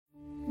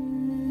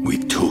We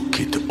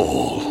took it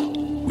all.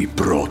 We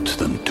brought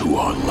them to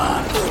our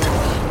land.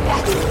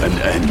 An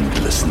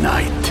endless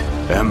night,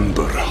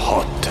 ember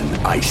hot and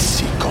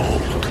icy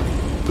cold.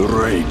 The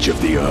rage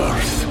of the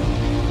earth.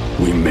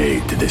 We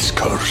made this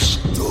curse.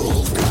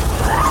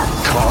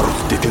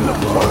 Carved it in the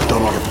blood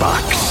on our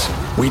backs.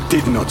 We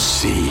did not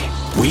see.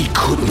 We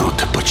could not,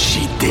 but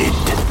she did.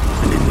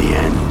 And in the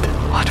end...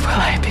 What will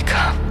I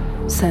become?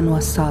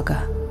 Senua's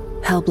Saga.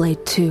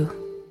 Hellblade 2.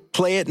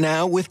 Play it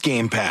now with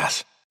Game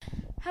Pass.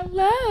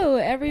 Hello,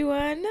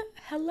 everyone.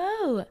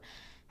 Hello.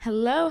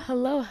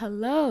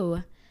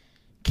 Hello.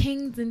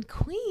 Kings and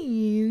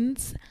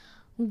queens.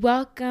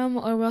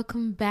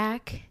 Welcome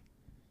back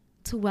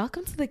to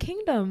Welcome to the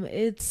Kingdom.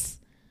 It's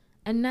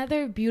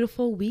another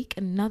beautiful week,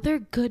 another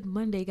good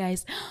Monday,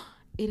 guys.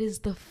 It is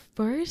the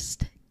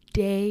first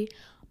day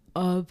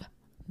of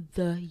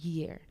the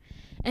year.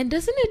 And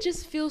doesn't it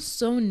just feel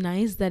so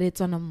nice that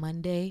it's on a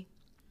Monday?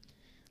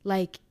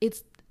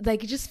 It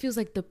just feels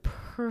like the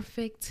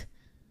perfect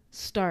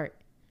start.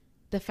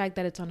 The fact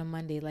that it's on a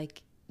Monday,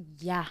 like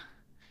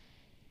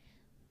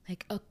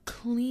a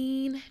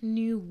clean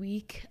new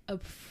week, a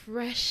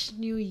fresh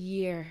new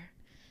year.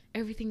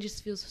 Everything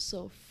just feels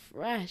so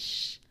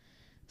fresh.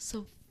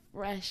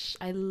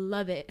 I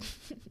love it.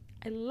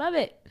 I love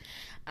it.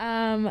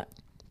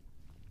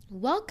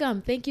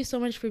 Welcome. Thank you so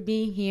much for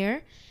being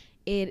here.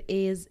 It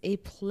is a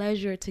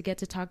pleasure to get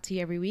to talk to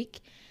you every week.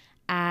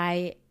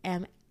 I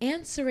am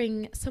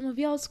answering some of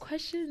y'all's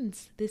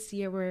questions this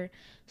year. We're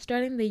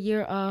starting the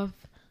year off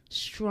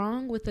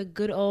strong with a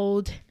good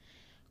old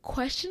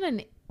question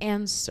and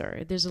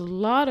answer. There's a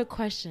lot of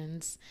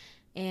questions,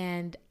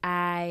 and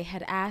I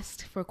had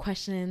asked for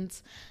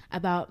questions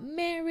about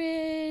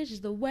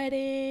marriage, the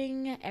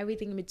wedding,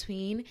 everything in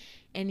between,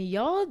 and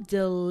y'all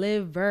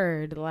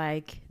delivered.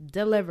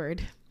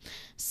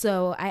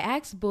 So I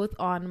asked both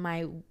on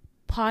my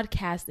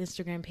podcast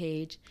Instagram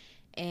page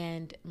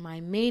and my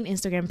main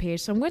Instagram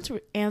page. So I'm going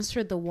to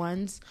answer the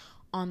ones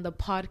on the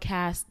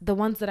podcast, the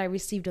ones that I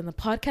received on the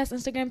podcast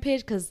Instagram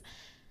page, because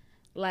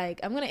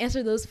I'm going to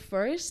answer those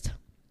first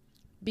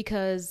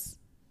because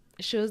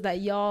it shows that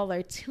y'all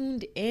are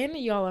tuned in,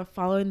 y'all are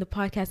following the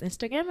podcast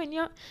Instagram,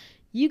 and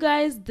you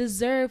guys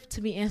deserve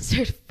to be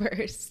answered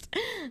first.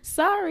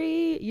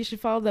 Sorry, you should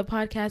follow the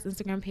podcast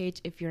Instagram page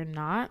if you're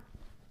not.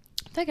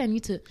 I think I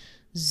need to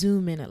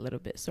zoom in a little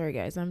bit. Sorry,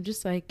 guys. I'm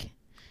just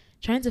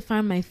trying to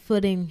find my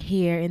footing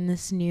here in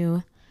this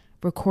new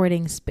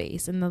recording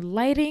space, and the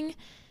lighting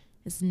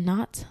is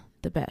not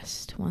the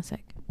best. One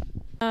sec.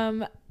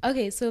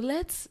 Okay, so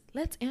let's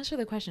answer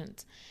the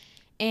questions.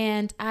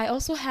 And I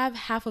also have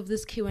half of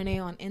this Q&A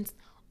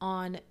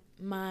on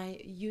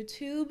my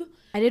YouTube.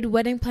 I did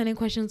wedding planning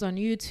questions on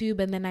YouTube,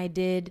 and then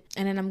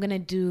I'm gonna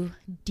do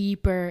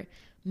deeper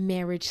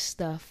marriage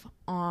stuff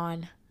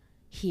on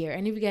here.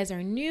 And if you guys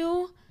are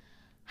new,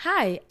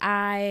 hi,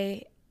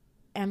 I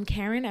am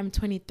Karen. I'm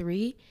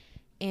 23,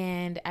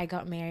 and I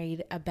got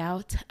married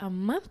about a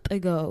month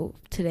ago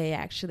today,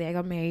 actually. I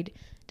got married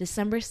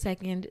December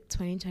 2nd,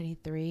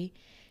 2023.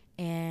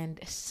 And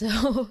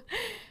so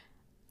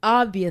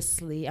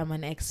obviously I'm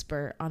an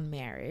expert on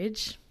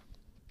marriage,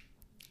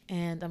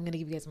 and I'm going to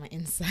give you guys my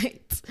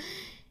insights.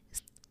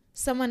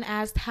 Someone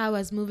asked, how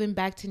has moving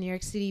back to New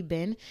York City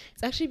been?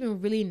 It's actually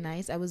been really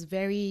nice. I was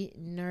very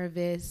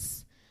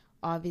nervous.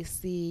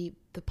 Obviously,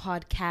 the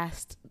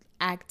podcast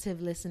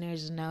active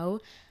listeners know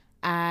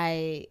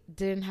I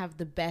didn't have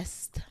the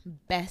best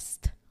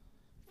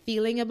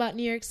feeling about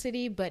New York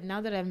City, but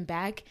now that I'm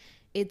back,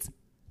 it's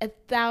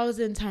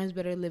 1,000 times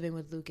better living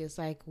with Lucas.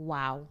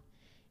 Wow.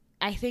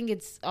 I think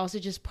it's also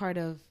just part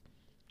of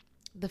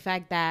the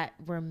fact that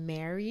we're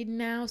married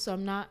now, so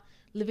I'm not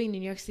living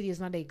in New York City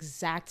is not the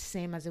exact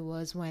same as it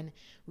was when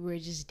we were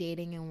just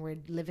dating and we're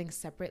living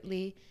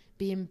separately.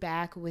 Being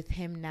back with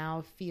him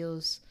now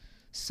feels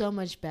so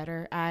much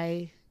better.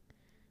 I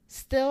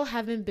still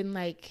haven't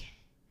been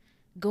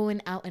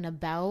going out and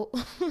about,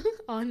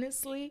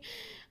 honestly,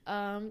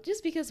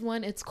 just because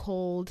one, it's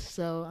cold,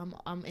 so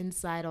I'm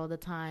inside all the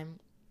time,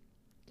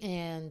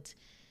 and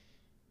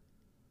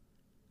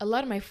a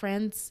lot of my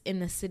friends in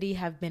the city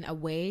have been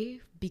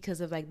away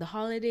because of the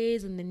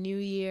holidays and the new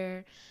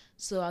year,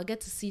 so I'll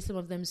get to see some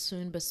of them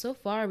soon. But so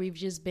far we've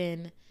just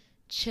been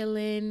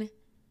chilling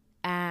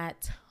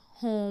at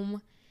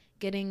home,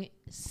 getting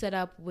set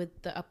up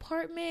with the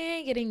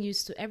apartment, getting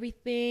used to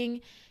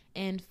everything,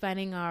 and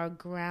finding our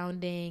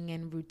grounding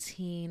and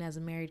routine as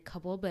a married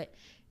couple. But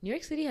New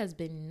York City has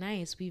been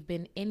nice. We've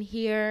been in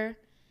here,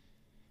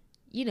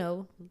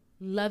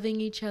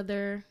 loving each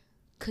other,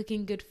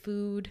 cooking good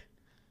food,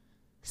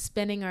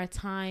 spending our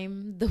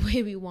time the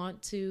way we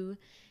want to,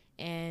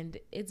 and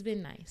it's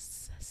been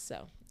nice.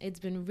 So it's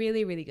been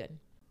really, really good.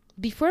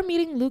 Before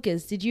meeting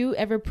Lucas, did you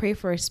ever pray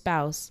for a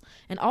spouse?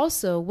 And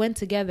also, when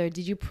together,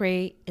 did you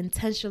pray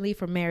intentionally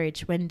for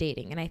marriage when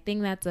dating? And I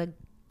think that's a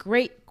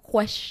great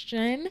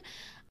question.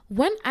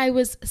 When I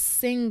was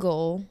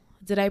single,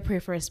 did I pray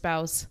for a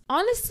spouse?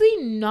 Honestly,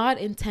 not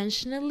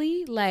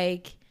intentionally.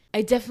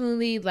 I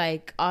definitely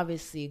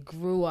obviously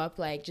grew up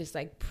just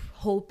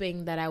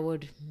hoping that I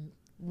would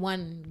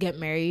one, get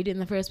married in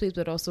the first place,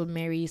 but also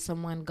marry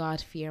someone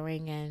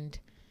God-fearing and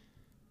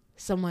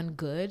someone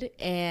good.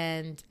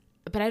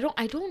 But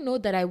I don't know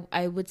that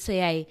I would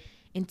say I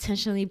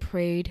intentionally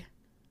prayed.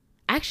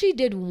 I actually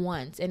did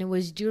once, and it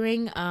was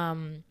during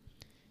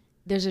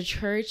there's a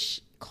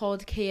church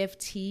called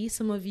KFT.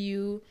 Some of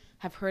you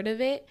have heard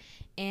of it,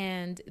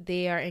 and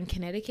they are in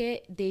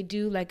Connecticut. They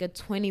do like a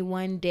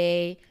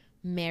 21-day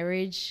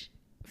marriage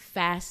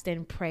fast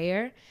and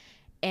prayer.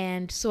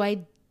 And so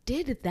I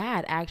did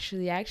that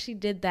actually. I actually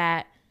did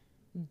that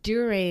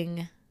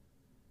in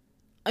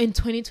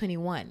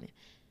 2021.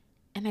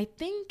 And I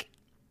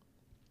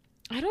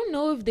don't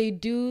know if they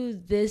do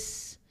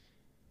this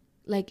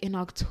like in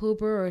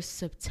October or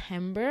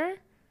September.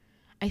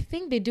 I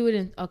think they do it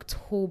in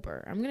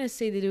October. I'm going to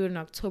say they do it in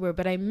October,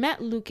 but I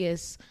met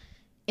Lucas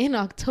in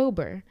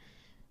October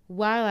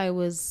but I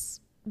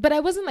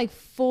wasn't like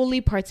fully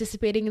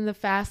participating in the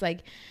fast.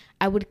 Like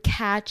I would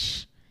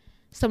catch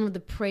some of the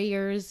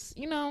prayers,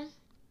 you know.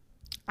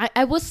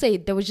 I will say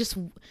there was just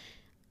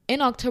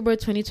in October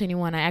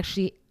 2021, I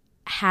actually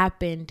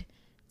happened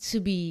to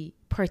be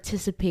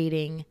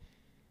participating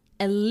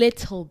a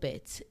little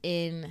bit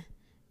in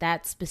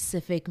that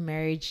specific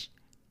marriage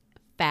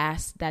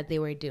fast that they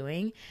were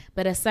doing.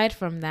 But aside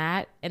from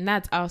that, and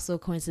that's also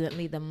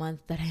coincidentally the month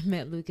that I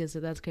met Lucas,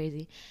 so that's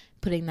crazy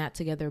putting that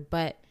together.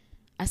 But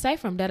aside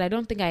from that, I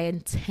don't think I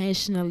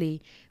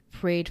intentionally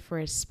prayed for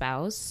a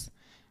spouse.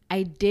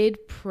 I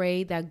did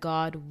pray that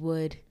God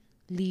would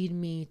lead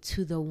me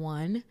to the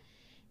one,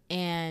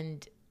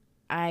 and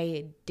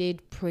I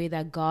did pray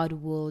that God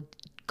will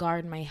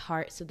guard my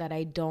heart so that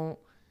I don't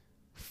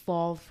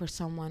fall for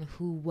someone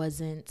who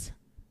wasn't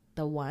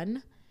the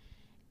one.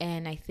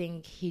 And I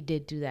think he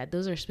did do that.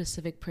 Those are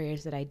specific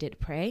prayers that I did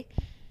pray.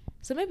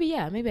 So maybe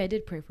I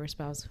did pray for a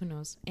spouse. Who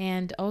knows?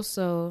 And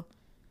also,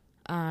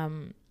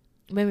 when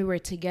we were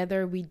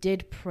together, we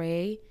did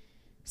pray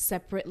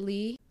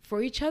separately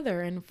for each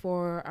other and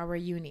for our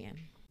union.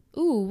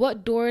 Ooh,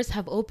 what doors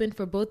have opened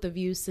for both of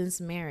you since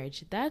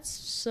marriage? That's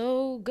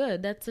so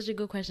good. That's such a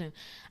good question.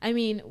 I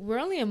mean, we're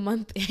only a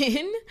month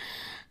in,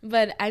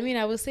 but I mean,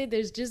 I would say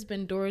there's just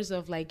been doors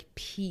of like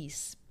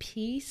peace,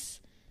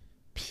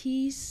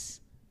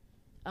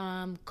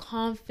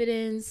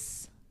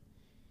 confidence,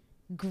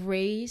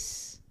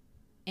 grace,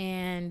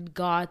 and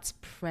God's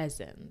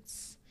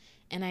presence.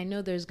 And I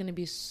know there's going to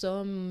be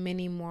so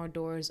many more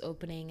doors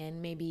opening,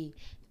 and maybe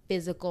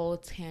physical,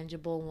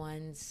 tangible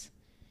ones,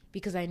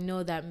 because I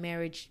know that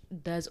marriage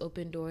does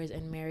open doors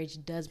and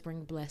marriage does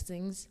bring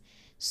blessings.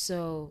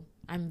 So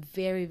I'm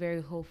very,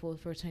 very hopeful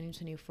for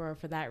 2024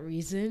 for that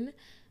reason,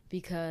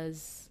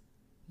 because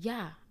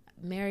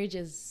marriage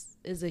is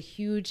a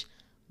huge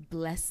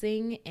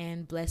blessing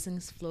and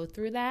blessings flow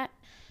through that.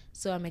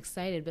 So I'm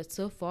excited. But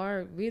so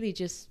far, really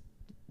just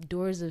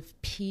doors of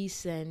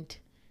peace and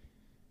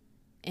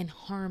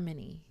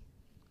harmony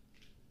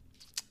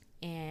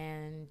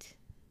and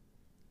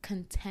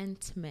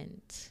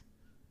contentment,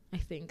 I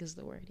think is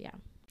the word. Yeah.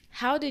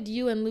 How did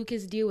you and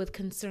Lucas deal with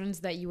concerns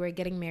that you were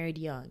getting married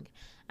young?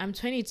 I'm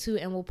 22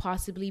 and will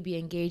possibly be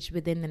engaged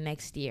within the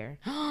next year.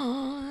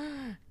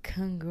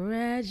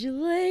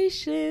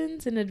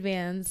 Congratulations in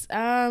advance.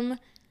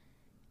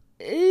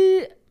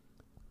 If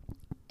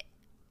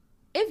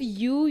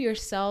you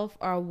yourself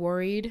are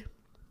worried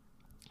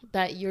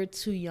that you're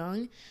too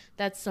young,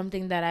 that's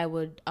something that I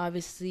would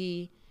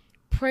obviously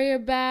pray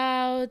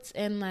about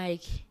and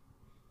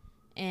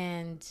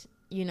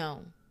you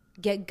know,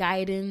 get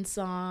guidance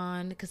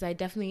on, because I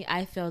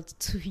felt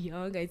too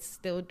young. I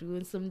still do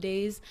in some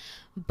days.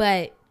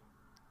 But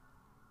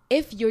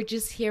if you're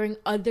just hearing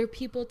other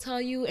people tell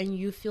you and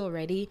you feel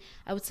ready,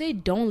 I would say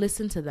don't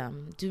listen to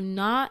them. Do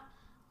not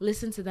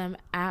listen to them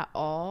at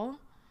all.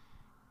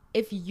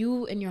 If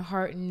you in your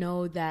heart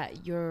know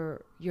that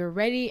you're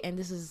ready and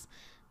this is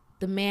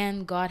the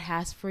man God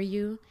has for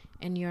you,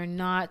 and you're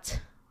not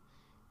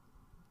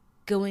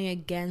going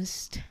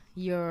against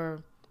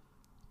your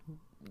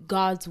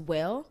God's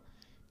will,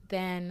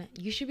 then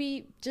you should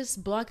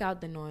just block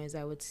out the noise,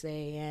 I would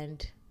say,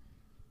 and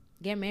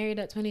get married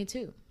at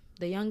 22.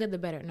 The younger the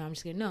better. No, I'm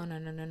just kidding. No.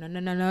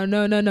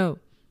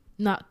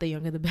 Not the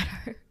younger the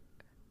better.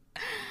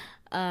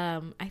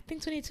 I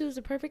think 22 is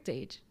the perfect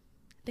age.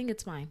 I think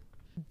it's fine.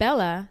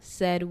 Bella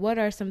said, what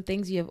are some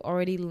things you have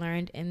already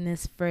learned in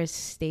this first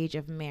stage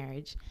of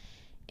marriage?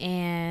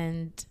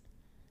 And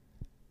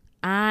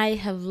I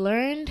have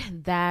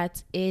learned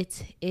that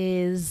it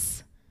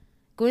is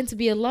going to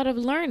be a lot of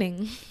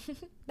learning.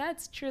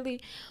 That's truly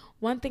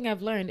one thing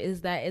I've learned,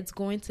 is that it's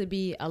going to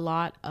be a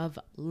lot of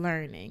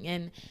learning.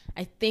 And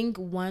I think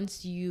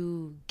once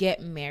you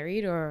get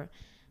married, or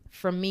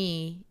for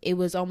me, it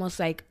was almost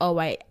like, oh,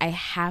 I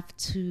have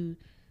to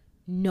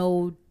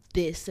know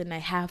this and I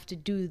have to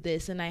do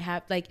this and I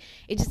have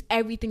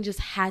everything just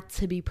had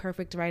to be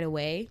perfect right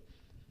away.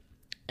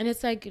 And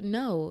it's like,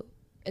 no,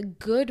 a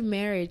good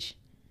marriage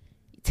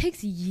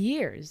takes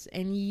years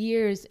and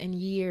years and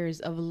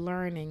years of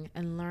learning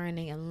and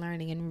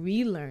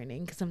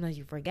relearning, because sometimes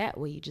you forget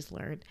what you just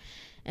learned.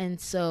 And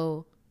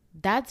so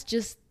that's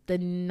just the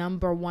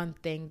number one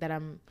thing that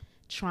I'm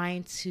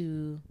trying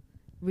to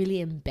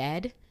really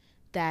embed,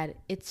 that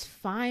it's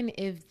fine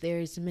if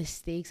there's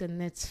mistakes,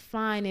 and it's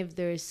fine if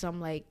there's some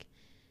like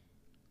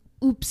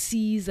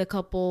oopsies, a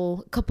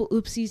couple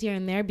oopsies here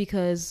and there,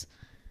 because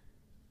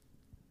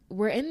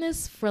we're in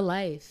this for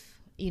life,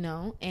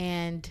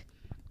 and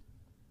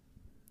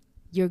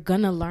you're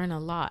gonna learn a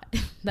lot.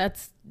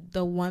 That's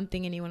the one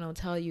thing anyone will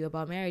tell you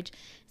about marriage,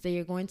 is that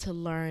you're going to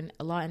learn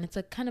a lot, and it's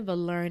a kind of a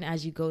learn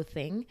as you go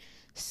thing.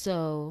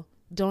 So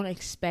don't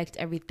expect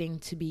everything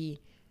to be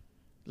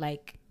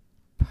like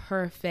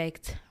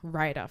perfect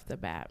right off the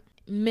bat.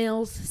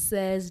 Mills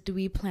says, do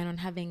we plan on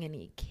having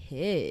any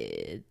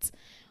kids?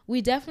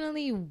 We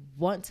definitely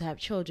want to have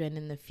children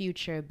in the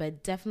future,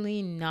 but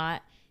definitely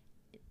not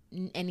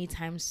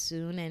anytime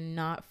soon, and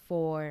not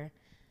for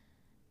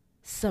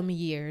some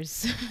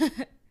years.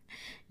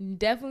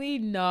 Definitely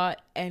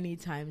not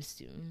anytime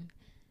soon.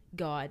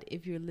 God,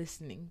 if you're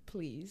listening,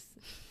 please.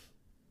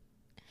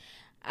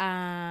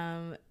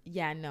 No,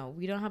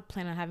 we don't have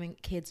plan on having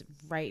kids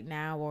right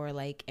now or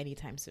like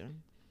anytime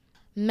soon.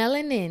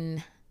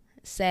 Melanin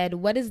said,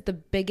 what is the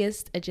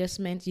biggest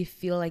adjustment you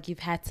feel like you've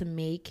had to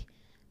make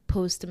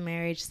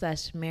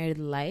post-marriage/married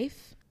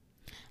life?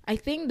 I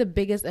think the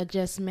biggest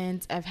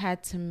adjustment I've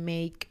had to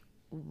make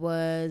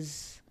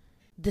was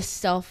the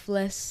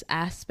selfless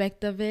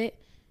aspect of it,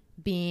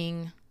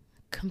 being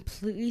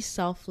completely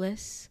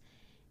selfless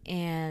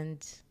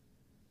and,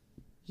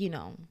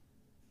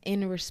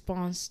 in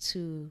response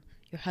to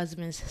your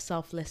husband's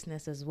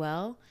selflessness as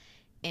well.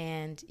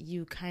 And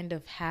you kind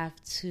of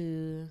have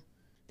to,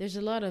 there's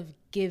a lot of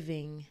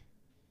giving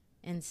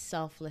and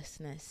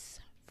selflessness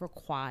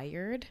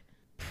required.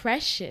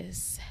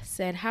 Precious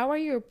said, how are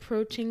you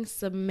approaching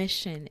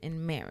submission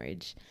in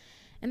marriage?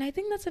 And I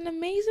think that's an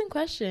amazing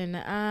question.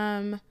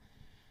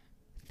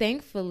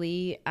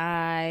 Thankfully,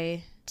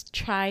 I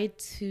tried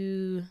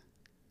to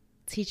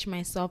teach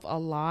myself a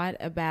lot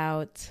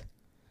about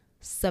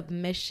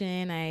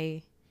submission.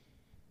 I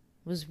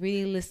was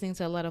really listening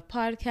to a lot of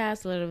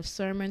podcasts, a lot of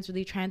sermons,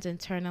 really trying to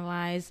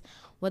internalize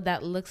what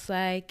that looks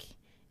like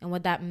and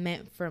what that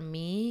meant for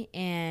me.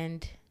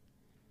 And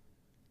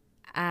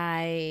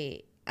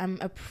I'm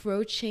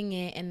approaching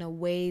it in a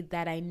way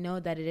that I know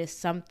that it is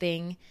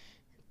something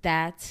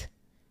that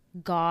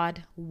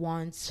God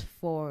wants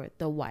for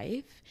the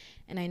wife.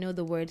 And I know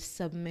the word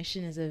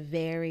submission is a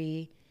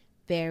very,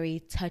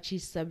 very touchy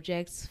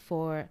subject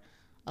for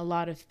a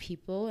lot of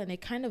people, and it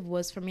kind of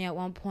was for me at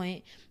one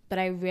point, but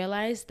I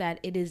realized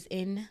that it's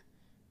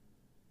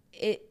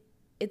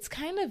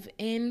kind of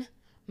in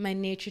my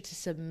nature to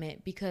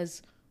submit,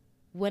 because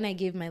when I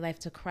gave my life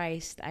to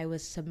Christ, I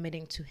was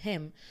submitting to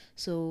him.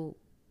 So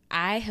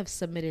I have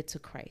submitted to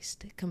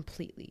Christ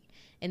completely.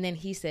 And then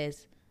he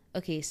says,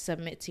 okay,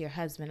 submit to your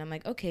husband. I'm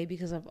like, okay,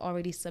 because I've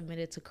already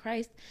submitted to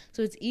Christ.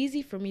 So it's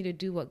easy for me to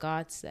do what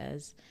God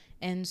says.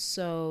 And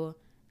so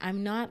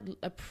I'm not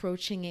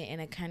approaching it in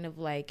a kind of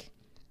like,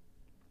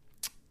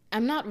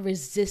 I'm not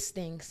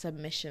resisting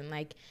submission.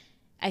 Like,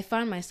 I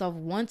find myself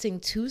wanting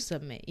to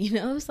submit,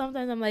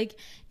 Sometimes I'm like,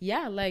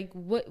 yeah, like,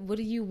 what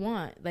do you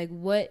want? Like,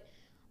 what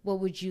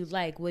would you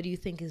like? What do you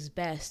think is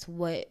best?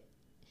 I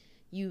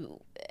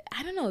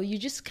don't know. You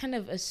just kind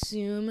of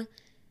assume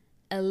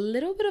a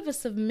little bit of a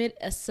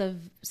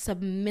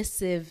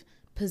submissive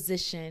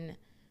position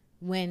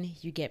when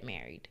you get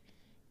married.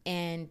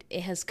 And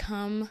it has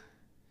come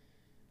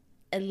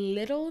a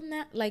little,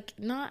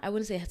 I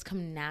wouldn't say it has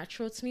come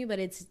natural to me, but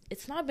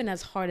it's not been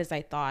as hard as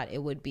I thought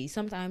it would be.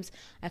 Sometimes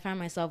I find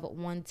myself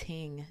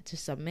wanting to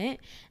submit,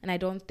 and I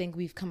don't think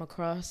we've come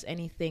across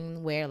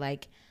anything where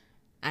like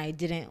I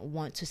didn't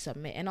want to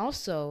submit. And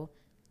also,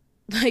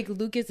 like,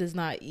 Lucas is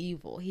not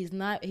evil. He's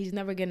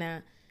never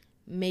gonna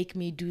make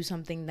me do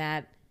something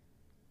that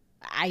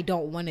I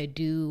don't want to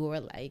do, or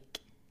like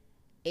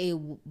it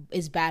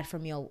is bad for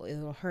me, or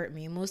it'll hurt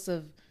me. Most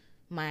of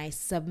my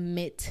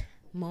submit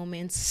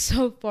moments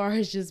so far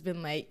has just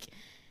been like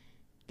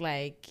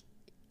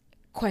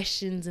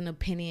questions and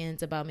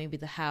opinions about maybe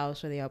the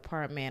house or the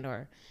apartment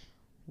or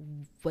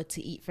what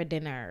to eat for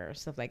dinner or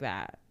stuff like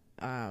that.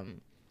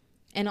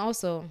 And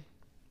also,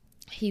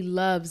 he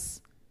loves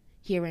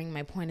hearing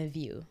my point of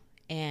view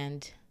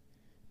and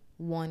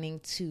wanting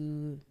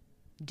to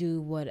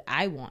do what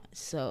I want.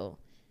 So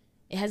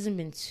it hasn't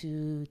been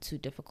too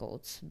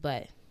difficult,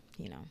 but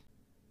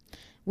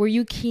Were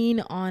you keen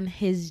on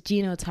his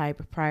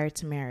genotype prior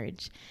to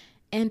marriage?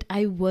 And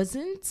I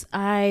wasn't.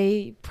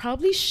 I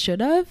probably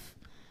should have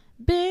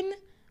been,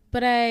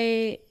 but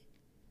I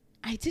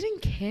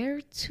didn't care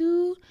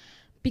to,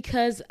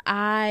 because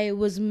I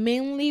was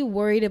mainly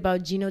worried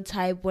about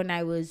genotype when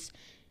I was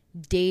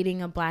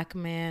dating a black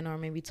man or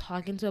maybe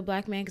talking to a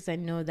black man, because I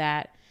know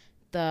that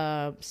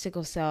the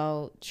sickle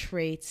cell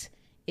trait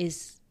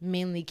is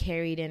mainly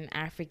carried in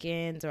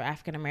Africans or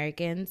African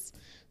Americans.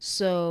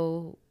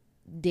 So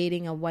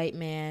dating a white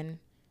man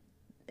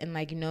and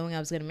like knowing I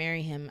was going to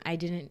marry him, I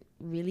didn't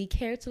really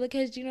care to look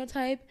at his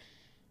genotype,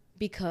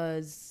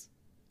 because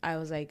I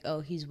was like,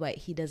 oh, he's white,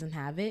 he doesn't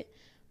have it.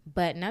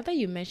 But now that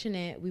you mention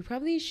it, we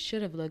probably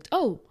should have looked.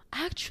 Oh,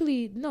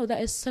 actually, no,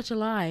 that is such a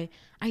lie.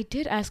 I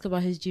did ask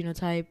about his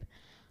genotype.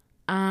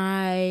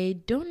 I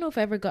don't know if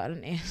I ever got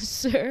an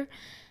answer.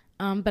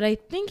 But I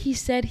think he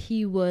said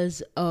he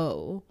was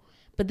O.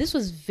 But this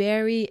was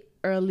very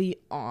early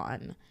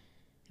on.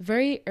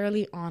 Very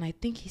early on. I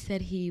think he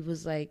said he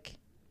was like,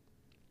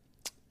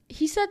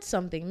 he said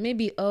something,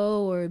 maybe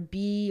O or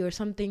B or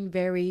something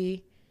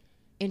very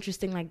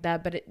interesting like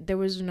that, but there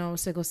was no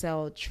sickle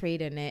cell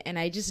trait in it, and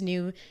I just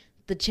knew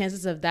the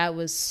chances of that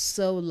was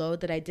so low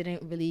that I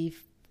didn't really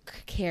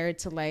care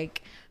to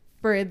like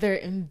further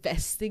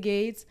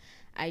investigate.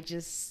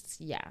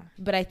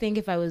 But I think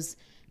if I was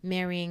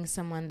marrying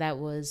someone that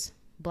was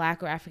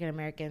Black or African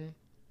American,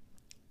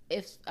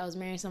 if I was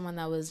marrying someone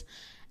that was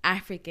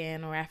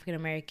African or African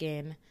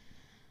American,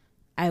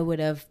 I would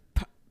have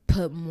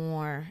put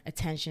more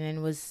attention,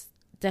 and was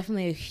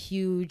definitely a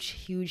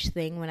huge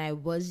thing when I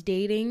was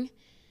dating,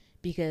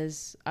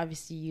 because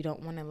obviously you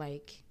don't want to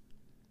like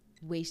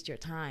waste your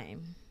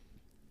time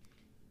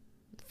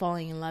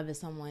falling in love with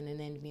someone and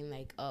then being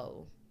like,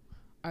 oh,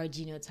 our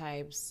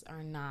genotypes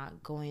are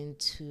not going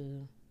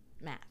to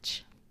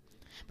match.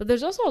 But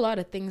there's also a lot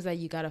of things that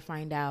you got to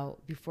find out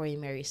before you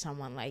marry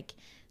someone, like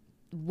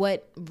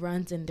what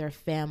runs in their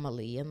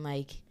family and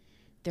like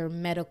their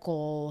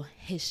medical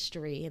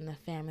history in the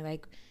family.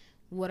 Like,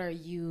 what are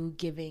you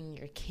giving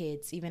your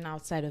kids, even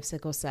outside of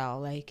sickle cell?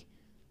 Like,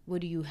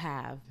 what do you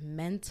have?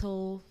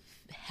 Mental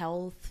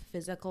health,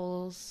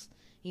 physicals,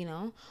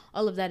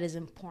 all of that is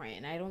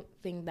important. I don't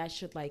think that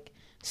should like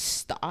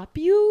stop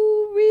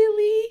you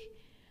really.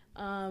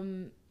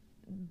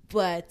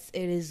 But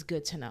it is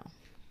good to know.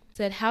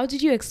 Said, how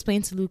did you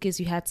explain to Lucas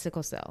you had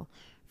sickle cell?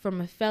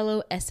 From a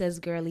fellow SS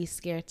girly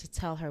scared to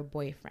tell her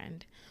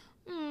boyfriend.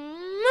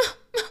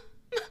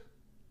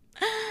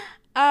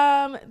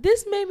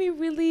 This made me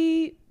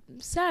really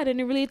sad, and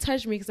it really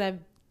touched me because I've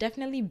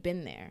definitely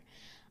been there.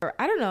 Or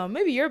I don't know,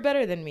 maybe you're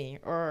better than me,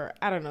 or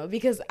I don't know,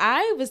 because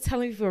I was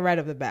telling people right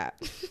off the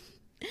bat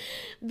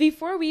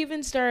before we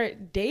even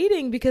start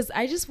dating, because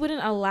I just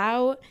wouldn't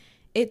allow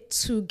it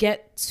to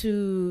get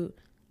to,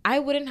 I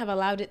wouldn't have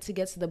allowed it to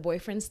get to the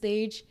boyfriend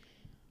stage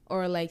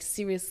or like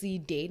seriously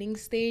dating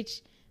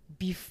stage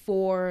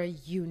before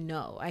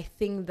I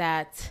think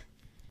that,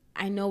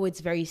 I know it's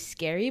very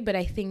scary, but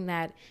I think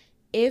that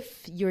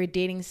if you're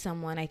dating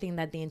someone, I think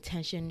that the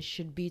intention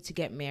should be to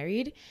get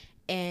married,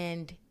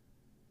 and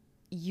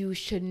you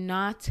should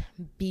not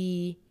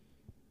be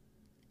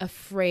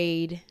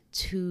afraid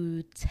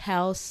to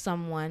tell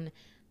someone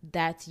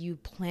that you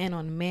plan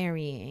on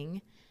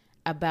marrying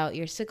about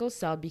your sickle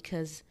cell,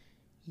 because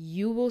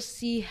you will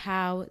see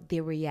how they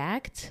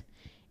react,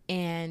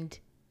 and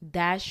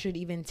that should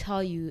even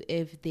tell you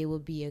if they will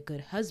be a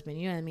good husband.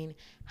 You know what I mean?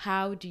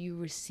 How do you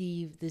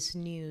receive this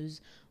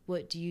news?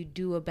 What do you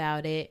do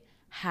about it?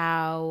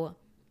 How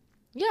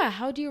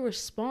do you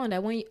respond? I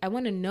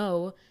want to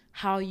know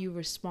how you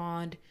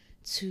respond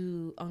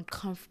to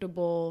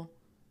uncomfortable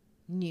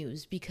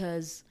news,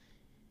 because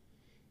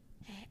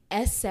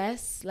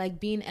SS, like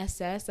being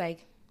SS,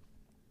 like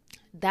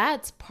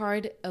that's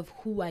part of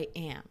who I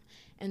am.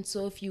 And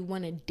so if you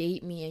want to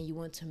date me and you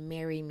want to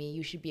marry me,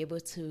 you should be able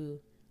to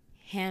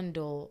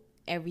handle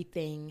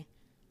everything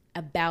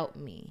about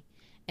me.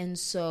 And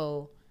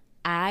so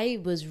I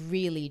was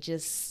really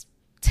just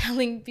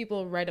telling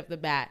people right off the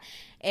bat,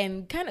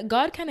 and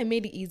God kind of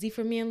made it easy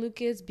for me and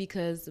Lucas,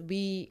 because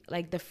we,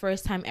 like, the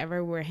first time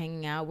ever we're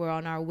hanging out, we're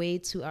on our way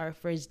to our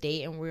first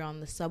date and we're on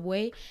the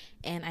subway,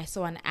 and I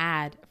saw an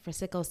ad for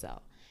sickle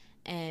cell.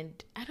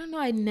 And I don't know,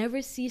 I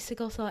never see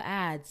sickle cell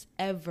ads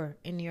ever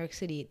in New York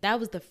City. That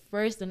was the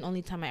first and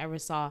only time I ever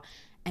saw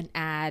an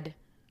ad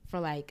for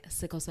like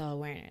sickle cell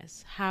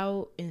awareness.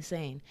 How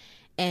insane.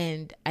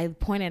 And I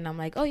pointed and I'm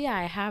like, oh yeah,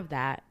 I have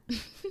that.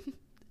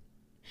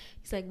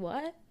 He's like,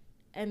 what?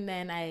 And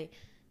then I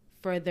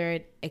further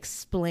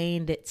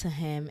explained it to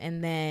him.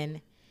 And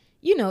then,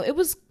 it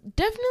was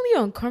definitely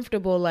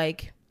uncomfortable,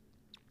 like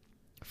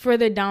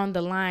further down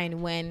the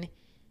line when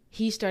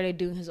he started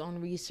doing his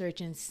own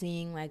research and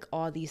seeing like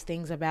all these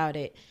things about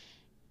it.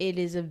 It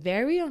is a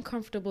very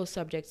uncomfortable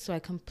subject. So I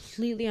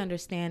completely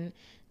understand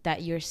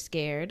that you're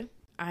scared.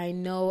 I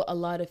know a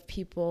lot of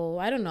people,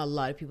 I don't know a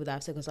lot of people that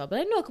have sickle cell, but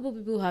I know a couple of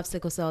people who have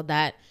sickle cell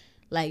that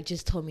like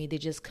just told me they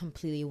just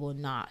completely will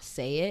not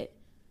say it.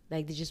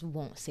 Like they just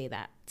won't say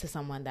that to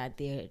someone that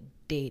they're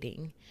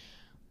dating.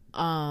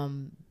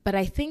 But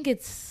I think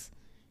it's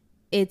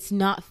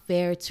not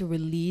fair to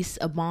release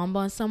a bomb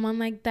on someone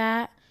like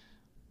that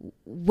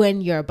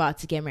when you're about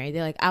to get married.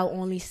 They're like, I'll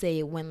only say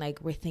it when like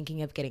we're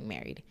thinking of getting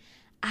married.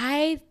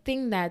 I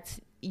think that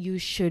you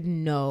should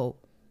know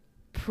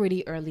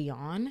pretty early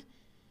on,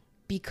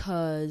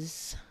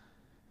 because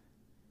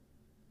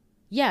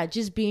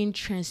just being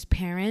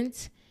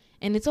transparent.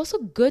 And it's also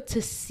good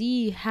to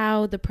see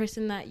how the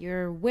person that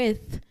you're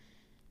with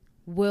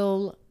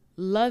will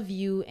love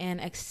you and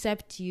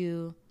accept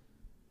you,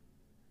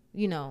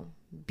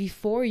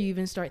 before you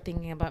even start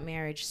thinking about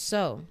marriage.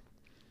 So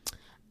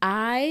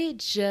I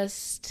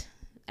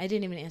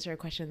didn't even answer a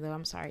question though.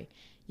 I'm sorry.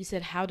 you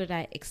said, how did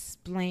I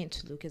explain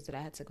to Lucas that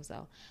I had sickle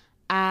cell?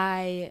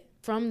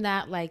 From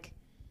that like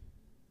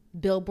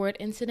billboard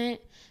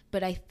incident,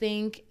 but I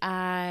think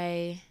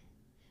I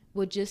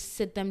would just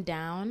sit them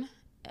down.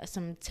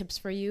 Some tips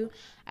for you.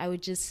 I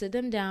would just sit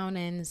them down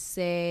and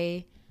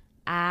say,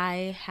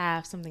 I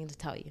have something to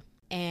tell you.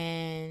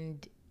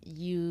 And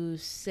you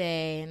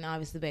say, and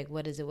obviously like,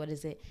 what is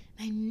it?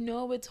 I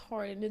know it's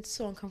hard and it's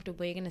so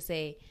uncomfortable. You're going to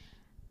say,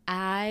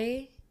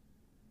 I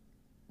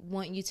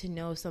want you to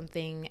know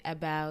something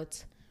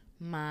about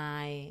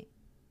my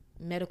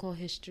medical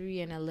history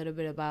and a little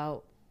bit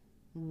about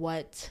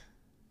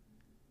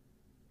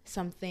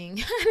something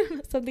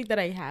that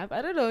I have.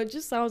 I don't know, it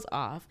just sounds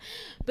off.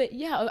 But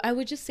yeah, I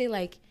would just say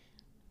like,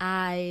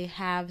 I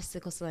have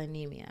sickle cell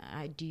anemia.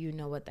 Do you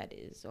know what that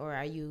is? Or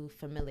are you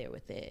familiar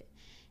with it?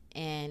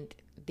 And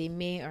they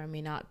may or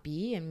may not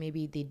be, and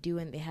maybe they do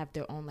and they have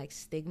their own like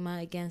stigma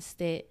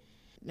against it.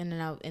 And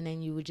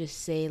then you would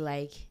just say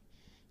like,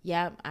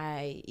 yeah,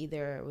 I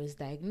either was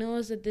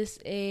diagnosed at this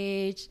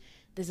age,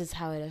 this is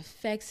how it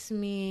affects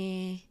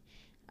me,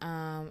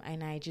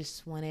 and I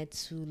just wanted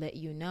to let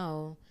you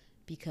know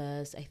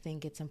because I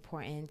think it's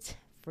important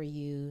for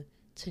you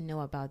to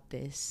know about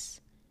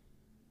this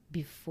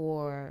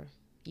before,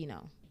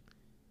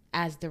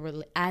 as the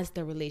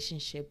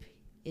relationship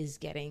is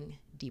getting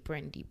deeper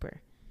and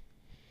deeper.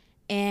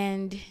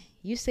 And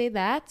you say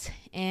that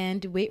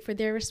and wait for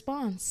their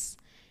response.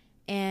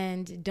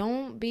 And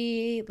don't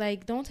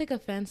take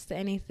offense to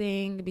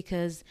anything,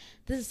 because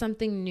this is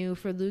something new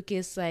for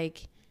Lucas.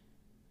 Like,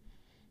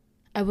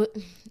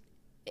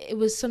 it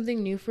was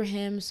something new for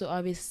him. So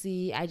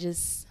obviously I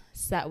just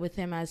sat with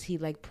him as he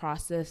like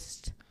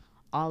processed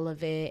all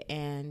of it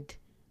and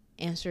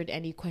answered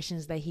any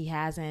questions that he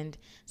has. And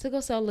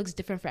sickle cell looks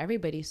different for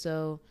everybody.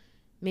 So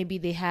maybe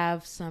they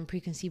have some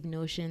preconceived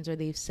notions, or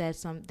they've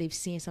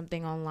seen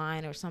something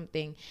online or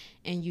something,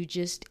 and you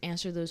just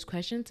answer those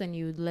questions and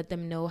you let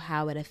them know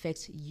how it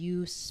affects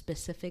you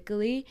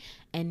specifically,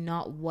 and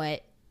not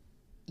what,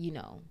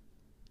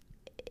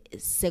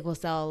 sickle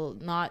cell,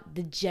 not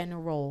the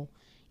general,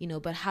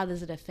 but how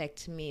does it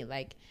affect me?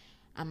 Like,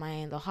 am I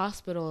in the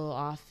hospital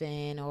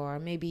often? Or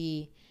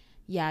maybe,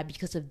 yeah,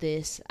 because of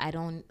this,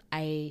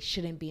 I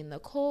shouldn't be in the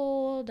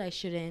cold. I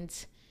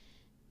shouldn't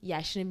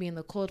be in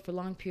the cold for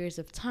long periods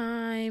of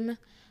time.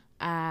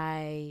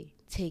 I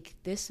take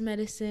this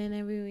medicine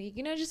every week.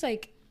 Just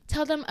like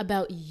tell them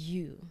about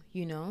you,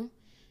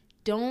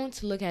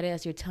 Don't look at it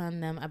as you're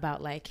telling them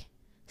about like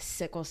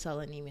sickle cell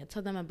anemia.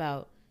 Tell them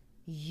about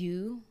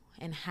you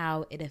and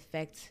how it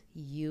affects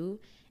you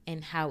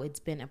and how it's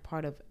been a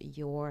part of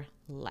your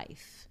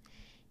life.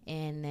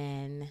 And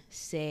then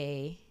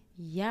say,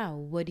 yeah,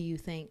 what do you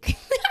think?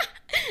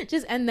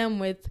 Just end them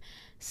with,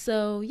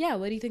 so yeah,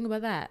 what do you think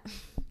about that?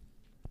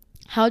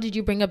 How did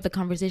you bring up the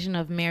conversation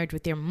of marriage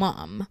with your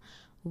mom?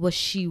 Was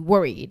she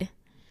worried?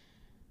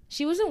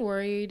 She wasn't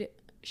worried.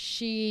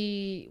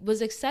 She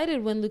was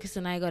excited when Lucas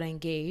and I got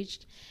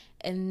engaged.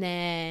 And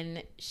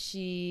then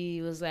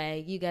she was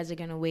like, you guys are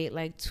going to wait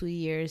like 2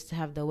 years to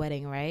have the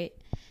wedding, right?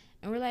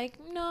 And we're like,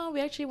 no, we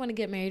actually want to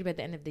get married by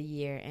the end of the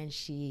year. And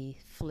she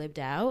flipped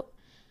out.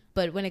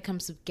 But when it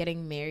comes to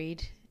getting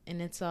married in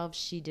itself,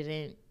 she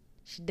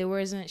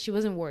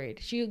wasn't worried.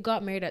 She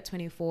got married at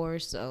 24,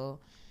 so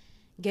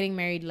getting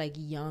married like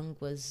young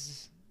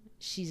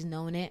she's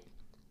known it.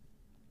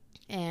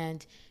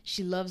 And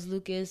she loves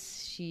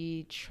Lucas.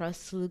 She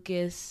trusts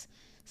Lucas.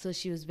 So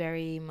she was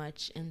very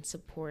much in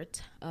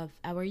support of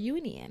our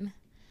union.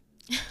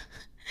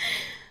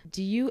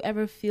 Do you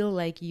ever feel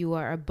like you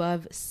are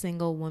above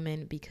single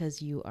women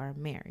because you are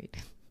married?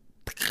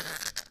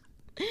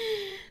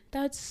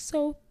 That's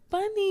so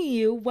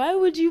funny. Why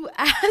would you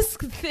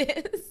ask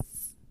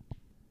this?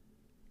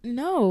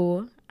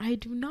 No, I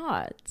do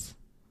not.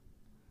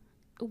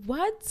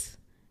 What?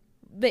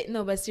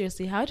 But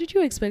seriously, how did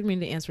you expect me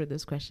to answer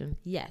this question?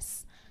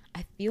 Yes,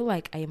 I feel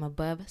like I am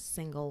above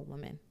single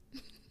women.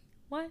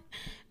 What?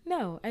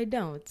 No, I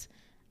don't.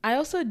 I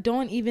also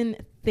don't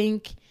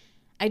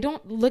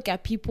look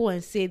at people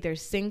and say they're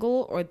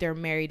single or they're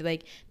married.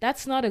 Like,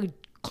 that's not a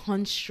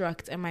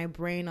construct in my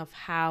brain of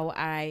how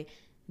I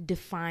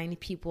define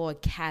people or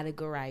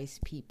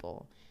categorize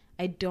people.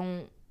 I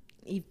don't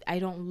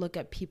look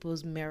at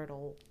people's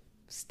marital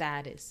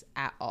status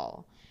at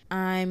all.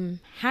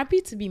 I'm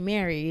happy to be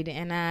married,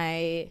 and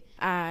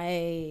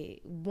I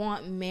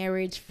want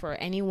marriage for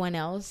anyone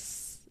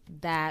else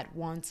that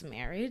wants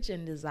marriage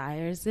and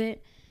desires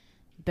it.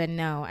 But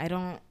no, I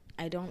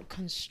don't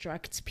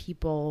construct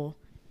people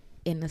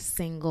in a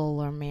single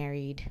or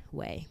married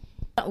way.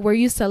 Were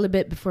you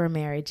celibate before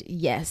marriage?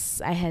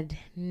 Yes, I had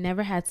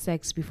never had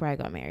sex before I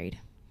got married.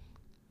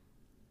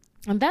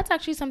 And that's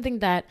actually something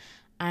that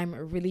I'm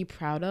really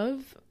proud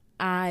of.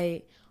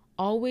 I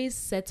always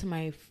said to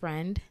my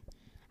friend,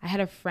 I had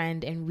a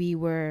friend and we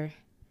were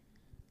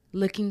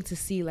looking to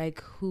see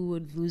like who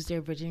would lose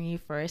their virginity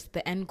first.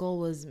 The end goal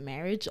was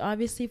marriage,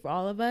 obviously, for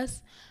all of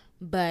us.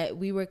 But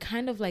we were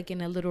kind of like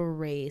in a little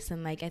race.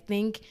 And like, I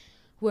think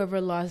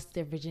whoever lost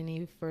their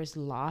virginity first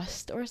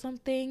lost or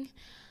something.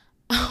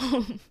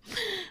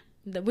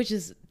 which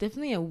is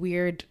definitely a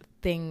weird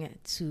thing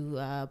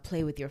to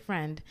play with your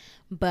friend.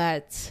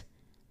 But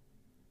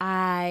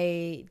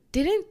I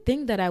didn't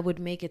think that I would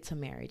make it to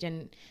marriage.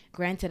 And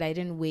granted, I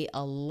didn't wait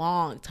a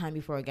long time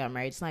before I got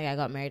married. It's not like I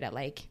got married at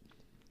like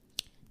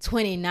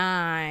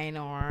 29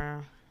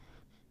 or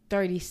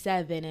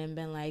 37 and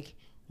been like,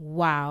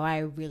 wow, I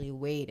really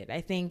waited.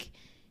 I think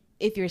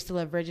if you're still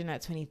a virgin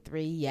at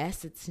 23,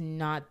 yes, it's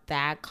not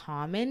that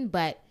common,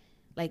 but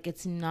like,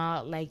 it's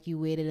not like you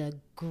waited a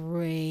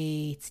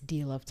great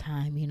deal of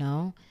time, you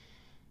know?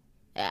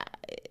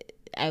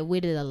 I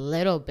waited a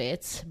little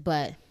bit,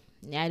 but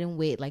I didn't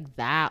wait like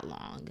that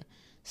long.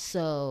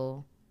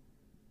 So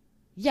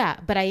yeah,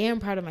 but I am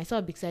proud of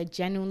myself because I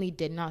genuinely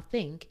did not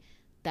think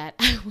that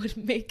I would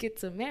make it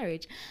to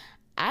marriage.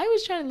 I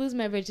was trying to lose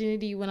my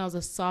virginity when I was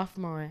a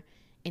sophomore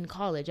in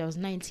college. I was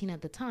 19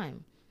 at the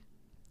time.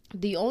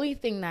 The only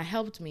thing that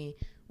helped me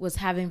was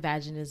having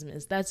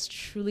vaginismus. That's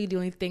truly the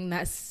only thing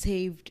that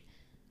saved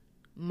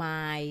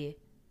my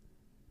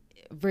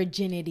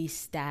virginity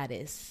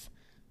status.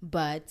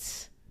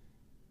 But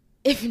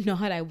if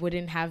not, I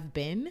wouldn't have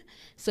been.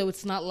 So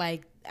it's not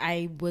like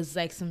I was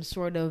like some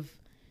sort of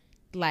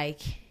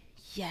like,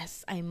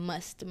 yes, I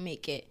must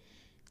make it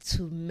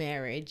to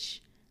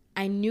marriage.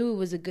 I knew it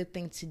was a good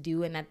thing to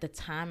do. And at the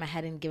time, I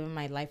hadn't given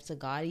my life to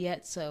God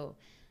yet. So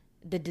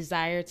the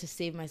desire to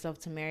save myself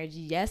to marriage,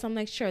 yes, I'm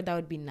like, sure, that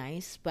would be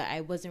nice. But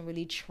I wasn't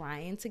really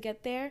trying to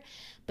get there.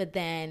 But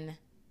then,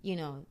 you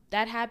know,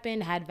 that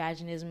happened. I had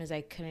vaginismus.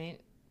 I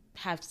couldn't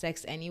have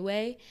sex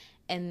anyway.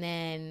 And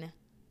then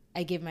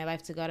I gave my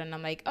life to God, and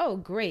I'm like, oh,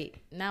 great.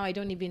 Now I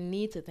don't even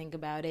need to think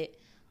about it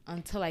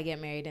until I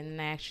get married. And then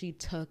I actually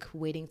took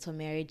waiting till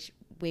marriage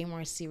way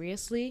more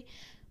seriously.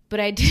 But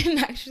I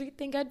didn't actually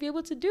think I'd be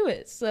able to do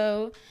it.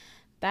 So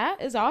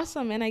that is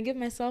awesome. And I give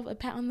myself a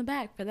pat on the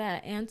back for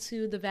that. And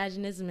to the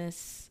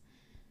vaginismus.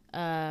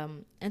 Shout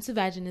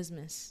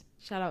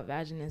out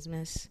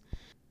vaginismus.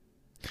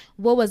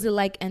 What was it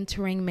like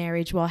entering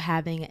marriage while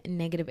having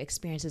negative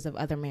experiences of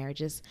other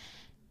marriages?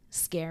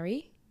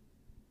 Scary.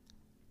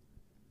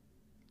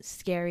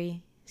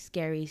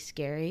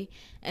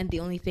 And the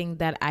only thing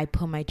that I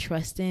put my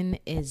trust in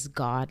is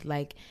God.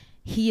 Like,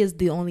 he is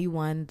the only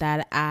one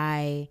that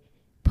I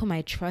put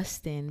my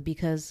trust in,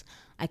 because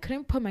I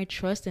couldn't put my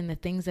trust in the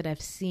things that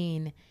I've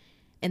seen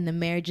in the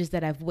marriages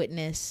that I've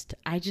witnessed.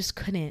 I just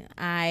couldn't.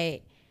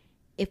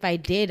 If I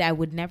did, I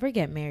would never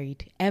get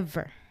married,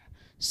 ever.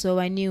 So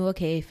I knew,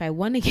 okay, if I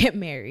want to get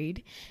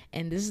married,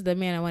 and this is the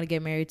man I want to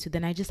get married to,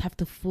 then I just have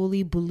to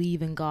fully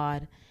believe in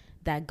God,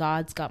 that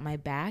God's got my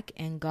back,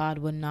 and God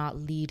will not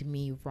lead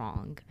me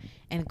wrong,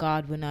 and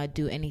God will not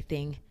do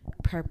anything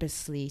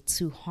purposely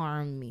to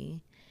harm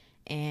me.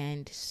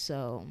 And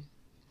so,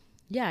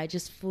 yeah, I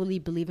just fully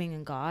believing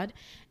in God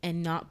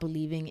and not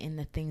believing in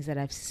the things that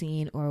I've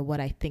seen or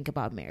what I think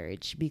about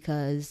marriage.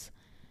 Because,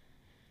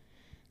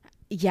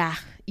 yeah,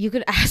 you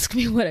could ask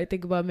me what I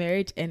think about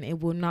marriage and it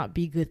will not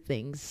be good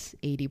things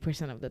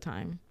 80% of the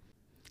time.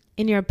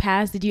 In your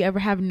past, did you ever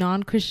have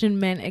non-Christian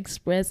men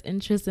express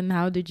interest, and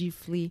how did you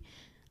flee?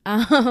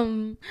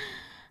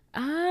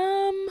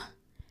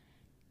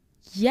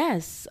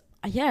 Yes,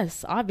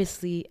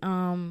 obviously.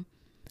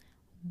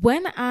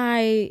 When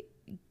I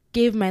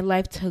gave my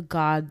life to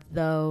God,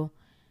 though,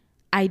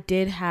 I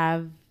did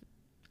have,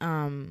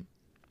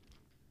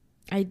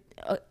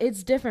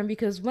 it's different,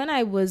 because when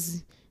I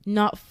was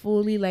not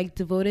fully like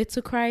devoted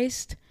to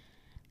Christ,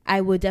 I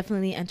would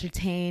definitely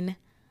entertain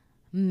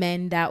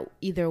men that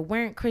either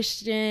weren't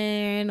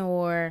Christian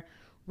or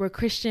were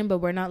Christian but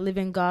were not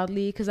living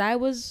godly, because I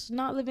was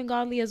not living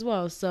godly as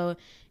well. So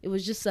it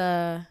was just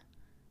a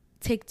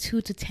take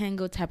two to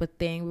tango type of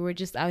thing. We were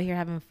just out here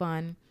having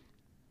fun.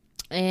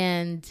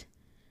 And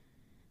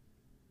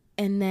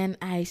then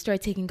I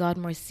started taking God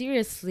more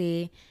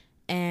seriously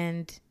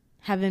and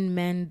having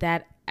men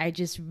that I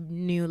just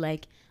knew,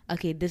 like,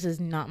 okay, this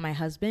is not my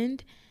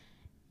husband.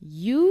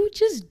 You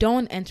just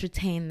don't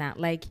entertain that.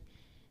 Like,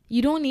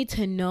 you don't need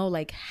to know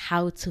like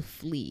how to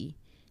flee.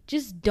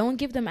 Just don't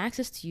give them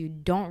access to you.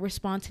 Don't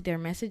respond to their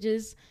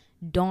messages.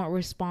 Don't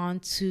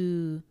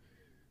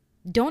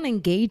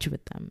engage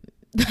with them.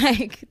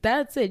 Like,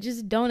 that's it.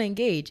 Just don't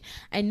engage.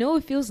 I know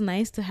it feels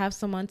nice to have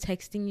someone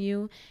texting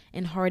you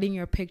and hearting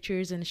your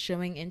pictures and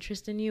showing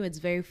interest in you. It's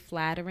very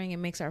flattering. It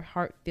makes our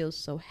heart feel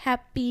so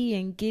happy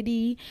and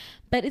giddy,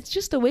 but it's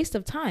just a waste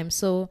of time.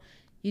 So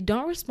you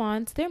don't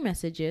respond to their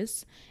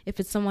messages. If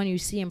it's someone you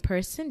see in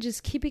person,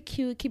 just keep it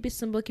cute, keep it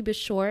simple, keep it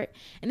short.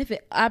 And if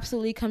it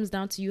absolutely comes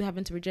down to you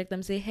having to reject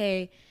them, say,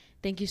 hey,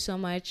 thank you so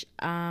much.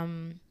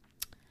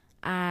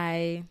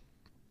 I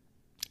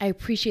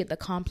appreciate the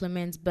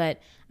compliments, but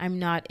I'm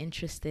not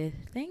interested.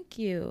 Thank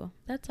you.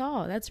 That's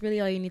all. That's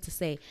really all you need to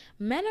say.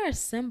 Men are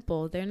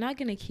simple. They're not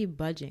going to keep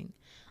budging.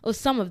 Oh,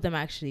 some of them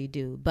actually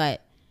do,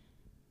 but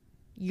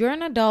you're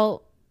an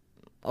adult,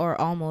 or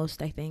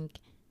almost, I think.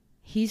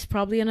 He's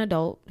probably an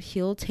adult.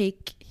 He'll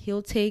take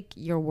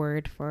your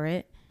word for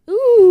it.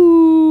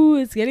 Ooh,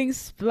 it's getting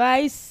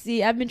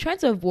spicy. I've been trying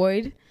to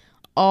avoid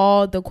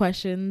all the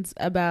questions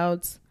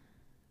about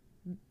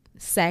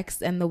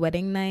sex and the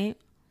wedding night,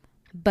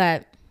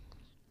 but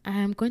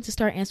I'm going to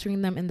start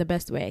answering them in the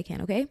best way I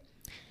can, okay?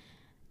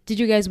 Did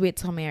you guys wait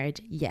till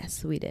marriage?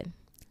 Yes, we did.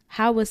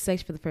 How was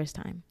sex for the first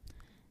time?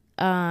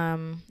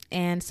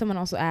 And someone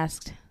also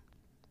asked,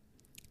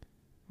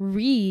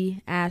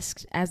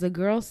 as a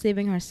girl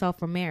saving herself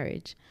for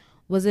marriage,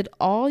 was it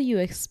all you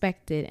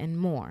expected and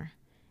more?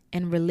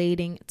 And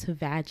relating to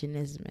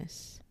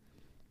vaginismus.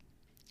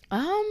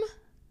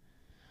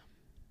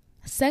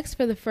 Sex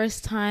for the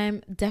first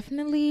time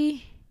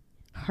definitely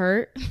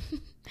hurt.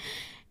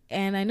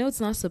 And I know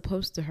it's not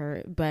supposed to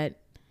hurt, but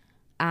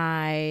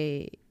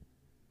I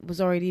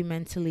was already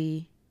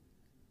mentally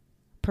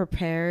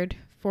prepared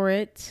for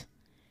it.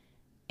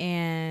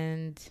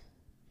 And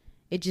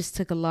it just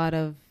took a lot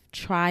of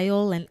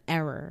trial and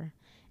error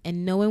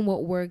and knowing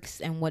what works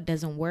and what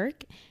doesn't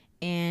work.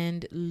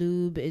 And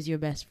lube is your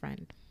best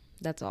friend.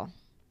 That's all.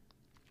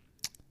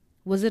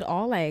 Was it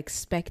all I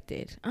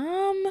expected?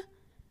 I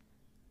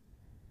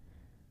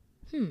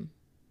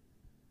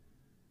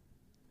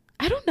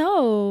don't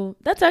know.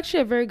 That's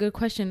actually a very good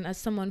question as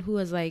someone who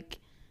has like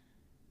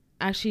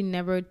actually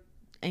never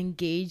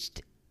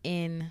engaged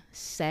in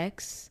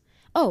sex.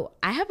 Oh,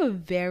 I have a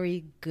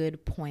very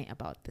good point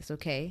about this,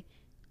 okay?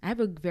 I have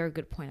a very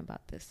good point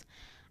about this.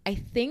 I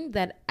think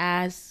that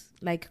as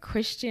like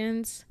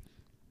Christians,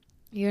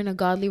 you're in a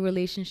godly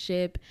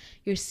relationship,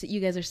 you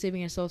guys are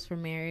saving yourselves for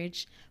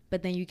marriage,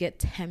 but then you get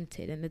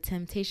tempted and the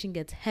temptation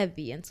gets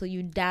heavy, and so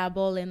you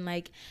dabble in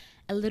like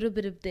a little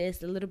bit of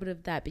this, a little bit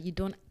of that, but you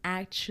don't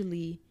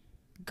actually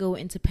go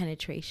into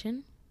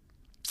penetration.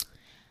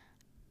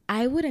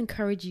 I would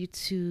encourage you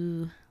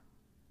to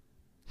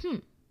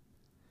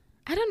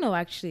I don't know,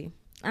 actually.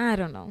 I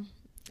don't know.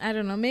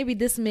 Maybe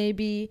this may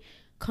be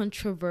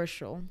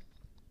controversial,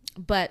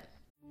 but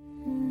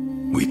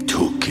We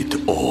took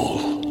it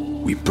all.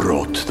 We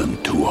brought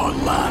them to our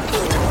land.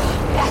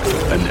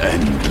 An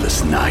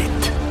endless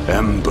night,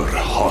 ember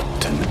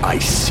hot and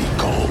icy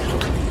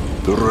cold.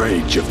 The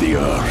rage of the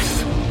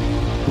earth.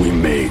 We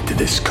made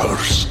this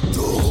curse.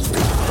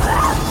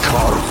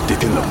 Carved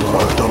it in the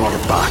blood on our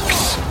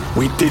backs.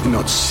 We did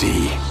not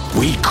see.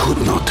 We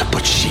could not,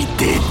 but she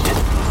did.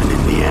 And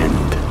in the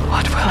end,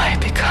 What will I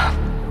become?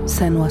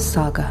 Senua's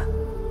Saga.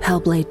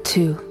 Hellblade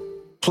 2.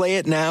 Play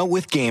it now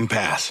with Game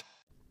Pass.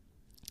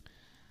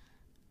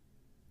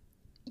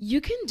 you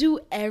can do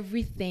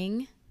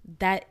everything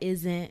that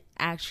isn't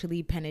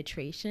actually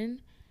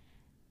penetration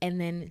and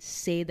then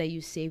say that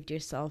you saved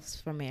yourselves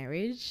for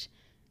marriage,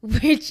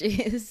 which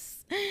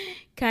is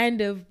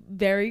kind of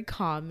very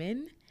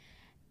common.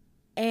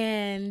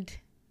 And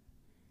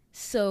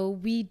so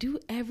we do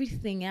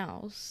everything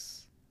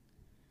else,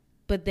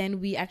 but then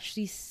we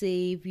actually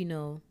save,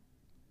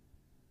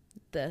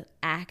 the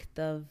act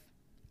of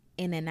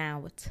in and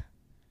out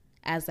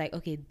as like,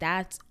 okay,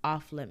 that's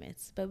off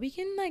limits, but we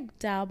can like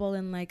dabble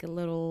in like a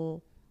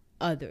little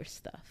other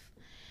stuff.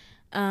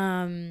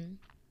 I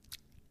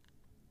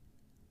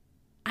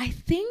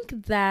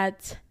think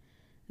that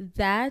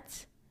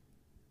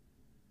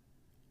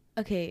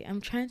okay,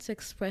 I'm trying to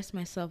express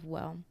myself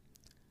well.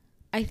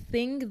 I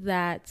think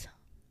that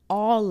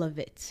all of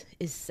it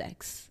is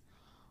sex.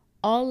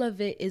 All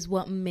of it is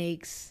what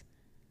makes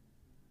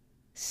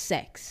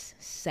sex.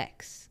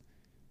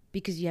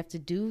 Because you have to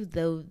do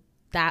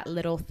that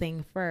little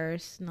thing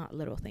first. Not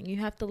little thing. You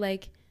have to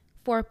like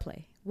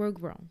foreplay. We're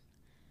grown.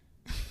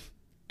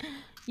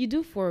 You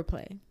do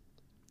foreplay.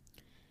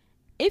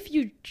 If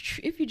you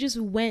just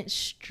went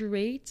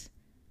straight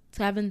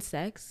to having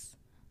sex,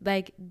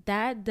 like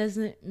that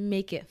doesn't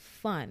make it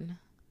fun,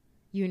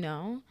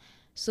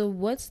 So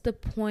what's the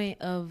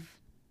point of,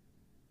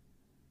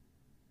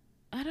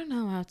 I don't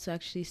know how to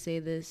actually say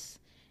this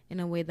in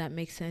a way that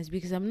makes sense,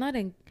 because I'm not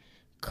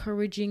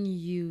encouraging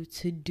you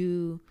to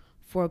do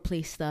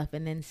foreplay stuff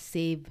and then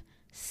save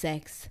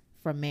sex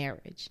for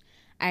marriage.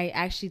 I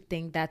actually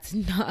think that's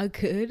not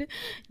good.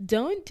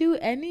 Don't do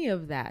any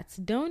of that.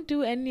 Don't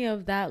do any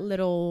of that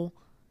little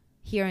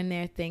here and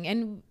there thing.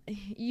 And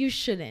you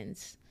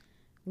shouldn't.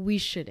 We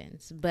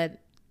shouldn't. But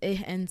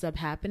it ends up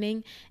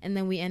happening. And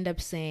then we end up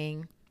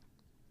saying,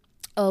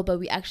 oh, but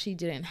we actually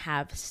didn't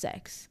have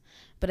sex.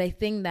 But I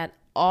think that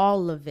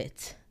all of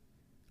it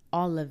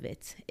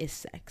is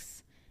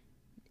sex.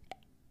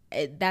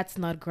 That's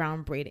not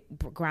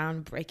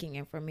groundbreaking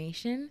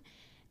information.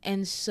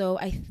 And so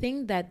I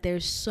think that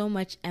there's so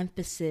much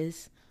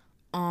emphasis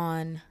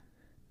on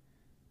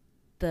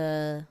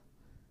the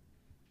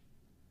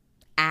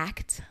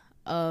act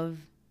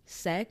of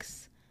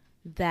sex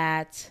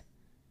that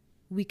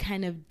we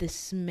kind of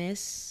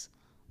dismiss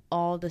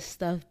all the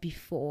stuff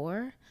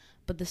before.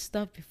 But the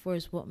stuff before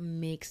is what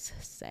makes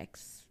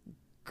sex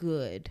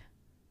good,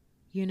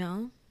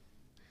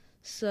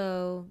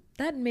 So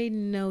that made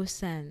no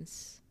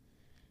sense.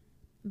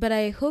 But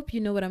I hope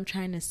you know what I'm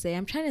trying to say.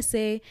 I'm trying to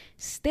say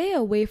stay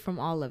away from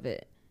all of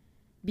it.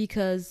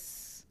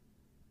 Because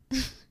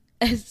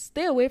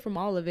stay away from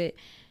all of it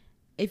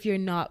if you're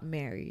not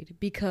married.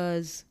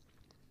 Because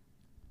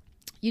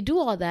you do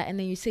all that and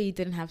then you say you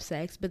didn't have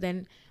sex, but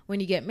then when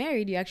you get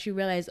married, you actually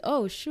realize,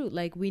 oh shoot,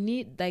 like we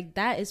need, like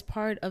that is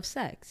part of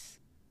sex.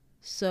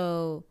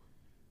 So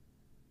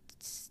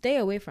stay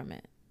away from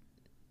it.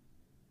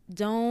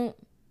 Don't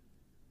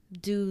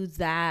do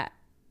that.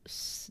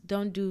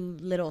 Don't do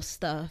little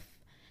stuff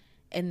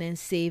and then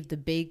save the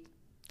big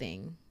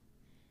thing.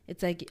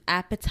 It's like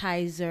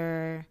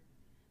appetizer.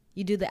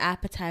 You do the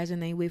appetizer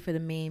and then you wait for the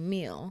main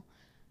meal.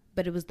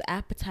 But it was the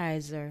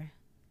appetizer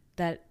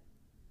that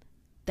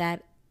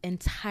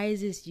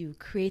entices you,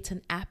 creates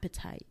an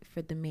appetite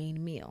for the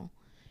main meal.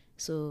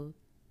 So,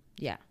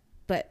 yeah.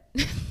 But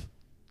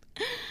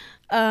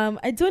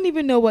I don't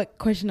even know what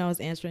question I was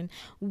answering.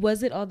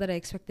 Was it all that I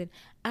expected?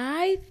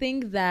 I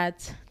think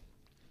that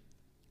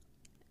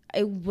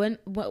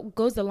what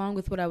goes along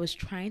with what I was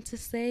trying to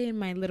say in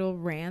my little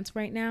rant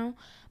right now.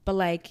 But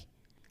like,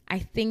 I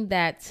think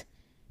that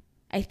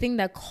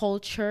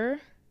culture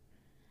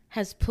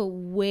has put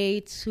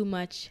way too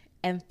much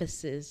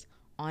emphasis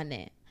on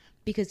it,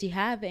 because you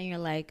have it and you're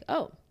like,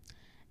 oh,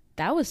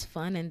 that was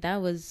fun, and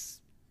that was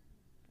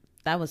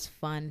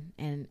fun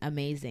and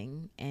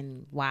amazing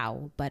and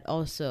wow, but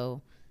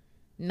also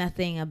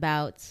nothing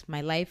about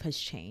my life has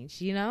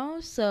changed, you know?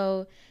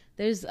 So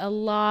there's a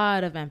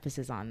lot of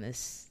emphasis on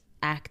this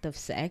act of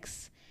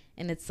sex,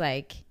 and it's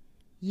like,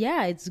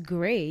 yeah, it's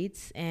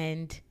great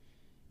and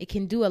it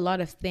can do a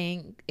lot of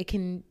things.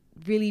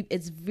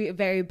 It's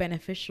very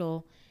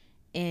beneficial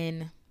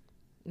in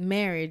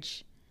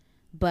marriage,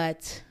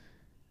 but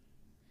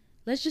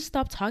let's just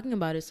stop talking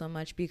about it so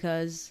much,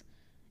 because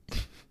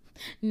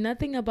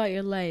nothing about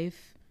your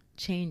life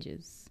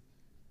changes.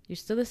 You're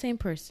still the same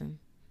person.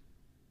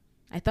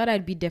 I thought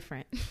I'd be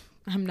different.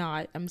 I'm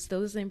not. I'm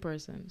still the same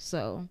person.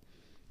 So,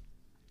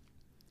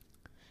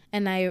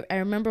 and I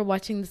remember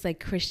watching this like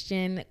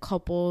Christian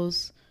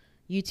couples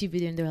YouTube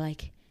video, and they're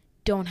like,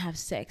 don't have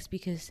sex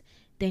because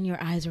then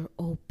your eyes are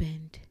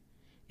opened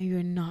and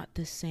you're not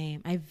the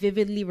same. I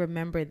vividly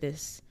remember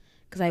this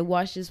because I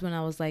watched this when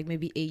I was like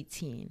maybe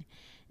 18.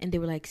 And they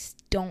were like,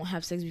 don't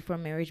have sex before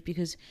marriage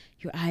because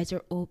your eyes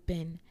are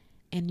open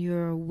and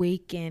you're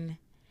awakened.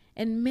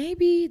 And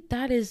maybe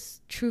that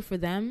is true for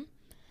them,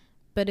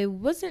 but it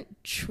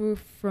wasn't true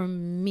for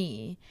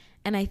me.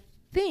 And I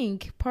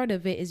think part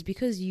of it is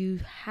because you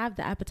have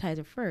the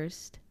appetizer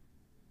first.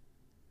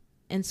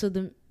 And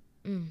so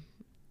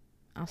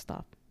I'll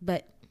stop.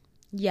 But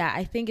yeah,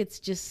 I think it's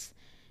just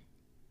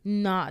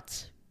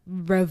not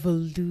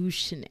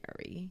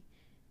revolutionary.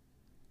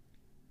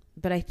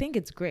 But I think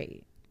it's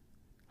great.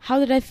 How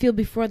did I feel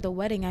before the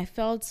wedding? I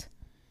felt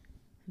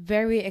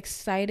very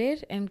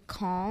excited and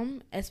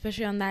calm,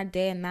 especially on that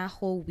day and that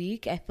whole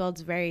week. I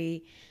felt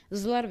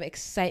there's a lot of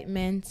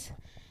excitement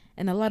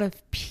and a lot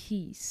of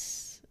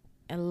peace.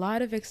 A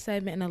lot of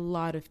excitement and a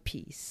lot of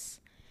peace.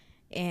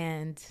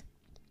 And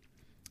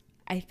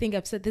I think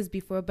I've said this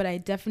before, but I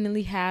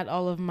definitely had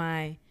all of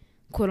my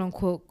quote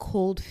unquote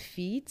cold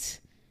feet,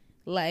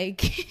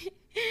 like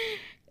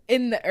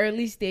in the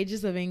early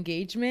stages of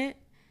engagement,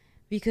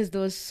 because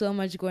there was so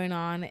much going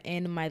on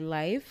in my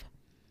life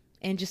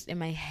and just in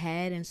my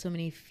head and so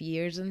many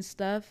fears and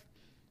stuff.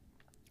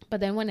 But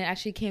then when it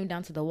actually came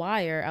down to the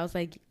wire, I was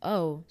like,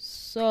 oh,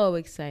 so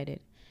excited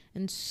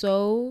and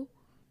so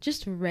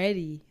just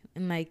ready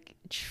and like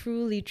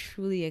truly,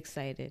 truly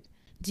excited.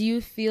 Do you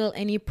feel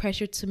any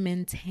pressure to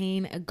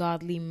maintain a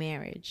godly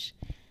marriage?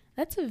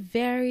 That's a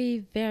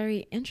very,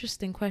 very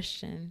interesting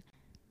question.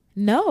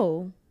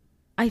 No.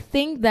 I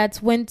think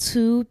that's when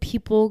two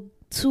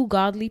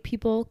godly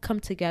people come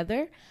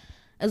together,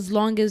 as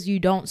long as you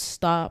don't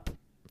stop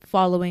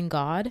following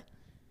God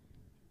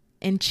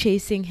and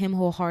chasing him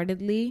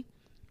wholeheartedly,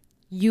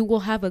 you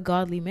will have a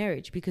godly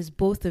marriage, because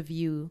both of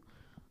you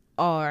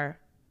are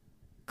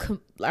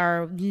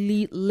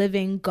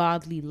living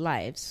godly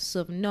lives.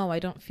 So no, I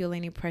don't feel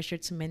any pressure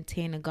to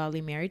maintain a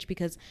godly marriage,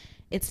 because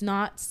it's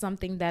not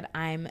something that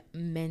I'm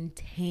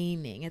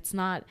maintaining. It's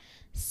not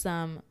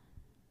some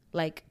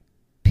like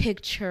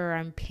picture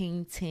I'm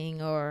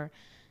painting or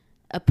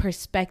a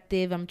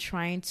perspective I'm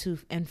trying to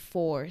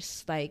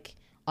enforce like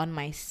on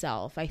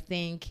myself. I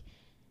think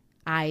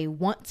I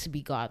want to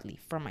be godly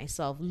for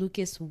myself.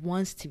 Lucas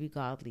wants to be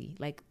godly.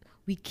 Like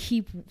we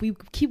keep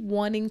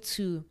wanting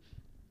to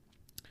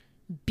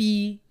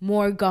be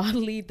more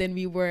godly than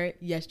we were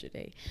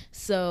yesterday.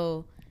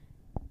 So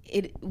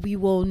we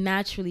will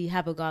naturally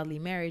have a godly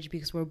marriage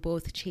because we're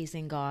both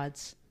chasing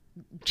God's.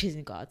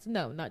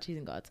 No, not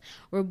chasing God's.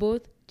 We're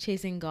both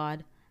chasing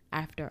God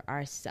after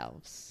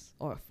ourselves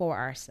or for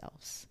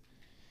ourselves.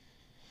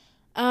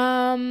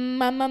 Any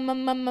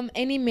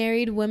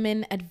married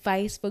women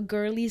advice for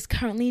girlies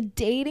currently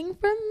dating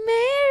for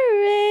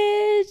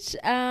marriage?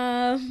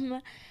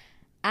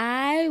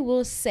 I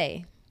will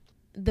say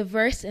the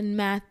verse in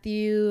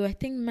Matthew, I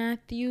think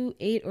Matthew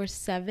 8 or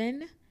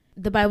 7,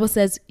 the Bible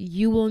says,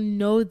 you will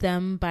know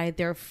them by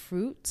their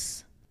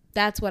fruits.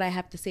 That's what I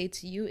have to say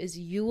to you, is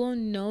you will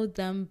know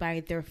them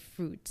by their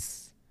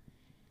fruits.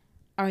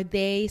 Are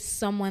they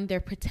someone they're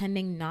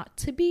pretending not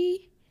to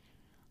be?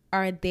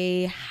 Are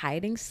they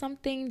hiding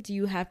something? Do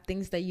you have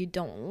things that you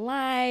don't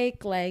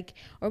like?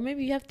 Or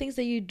maybe you have things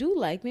that you do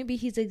like. Maybe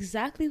he's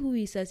exactly who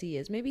he says he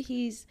is. Maybe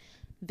he's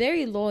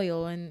very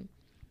loyal and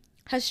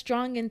has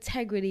strong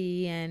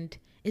integrity and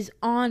is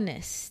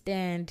honest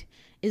and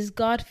is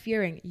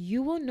God-fearing.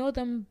 You will know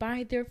them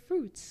by their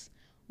fruits.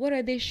 What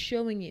are they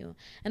showing you?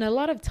 And a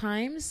lot of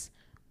times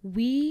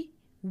we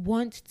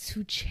want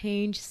to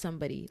change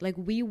somebody. Like,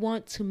 we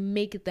want to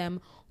make them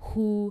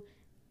who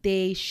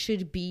they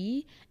should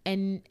be,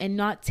 and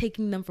not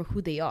taking them for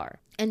who they are.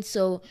 And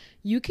so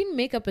you can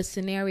make up a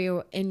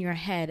scenario in your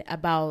head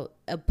about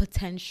a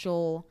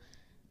potential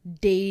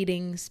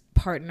dating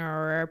partner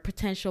or a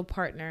potential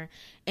partner,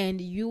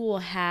 and you will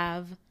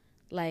have,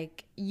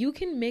 like, you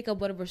can make up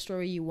whatever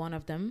story you want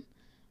of them,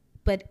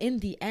 but in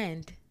the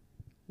end,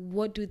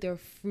 what do their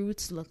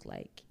fruits look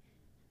like?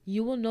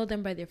 You will know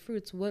them by their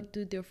fruits. What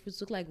do their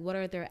fruits look like? What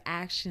are their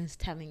actions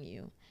telling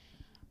you?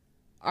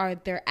 Are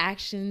their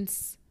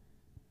actions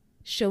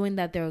showing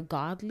that they're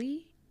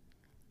godly?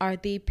 Are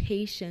they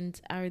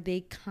patient? Are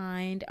they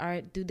kind?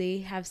 Do they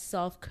have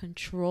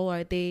self-control?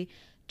 Are they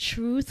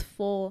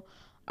truthful?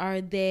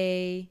 Are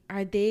they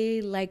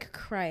like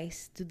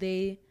Christ? Do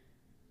they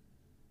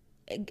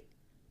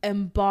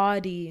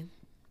embody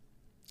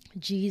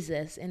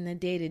Jesus in the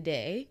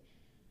day-to-day?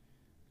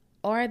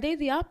 Or are they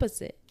the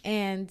opposite?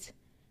 And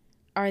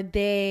are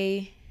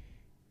they,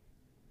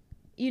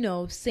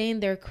 saying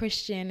they're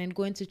Christian and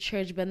going to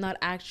church, but not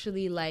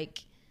actually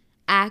like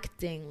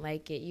acting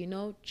like it?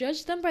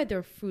 Judge them by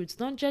their fruits.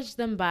 Don't judge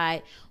them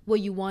by what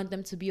you want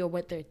them to be or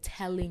what they're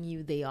telling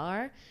you they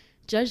are.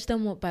 Judge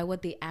them by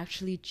what they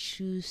actually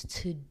choose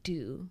to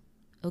do.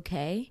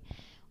 Okay?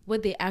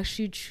 What they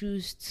actually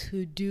choose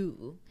to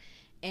do.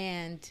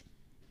 And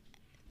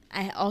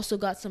I also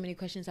got so many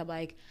questions about,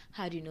 like,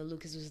 how do you know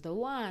Lucas was the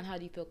one? How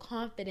do you feel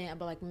confident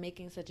about, like,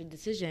 making such a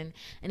decision?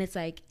 And it's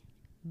like,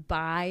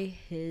 by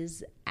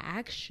his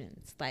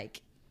actions.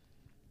 Like,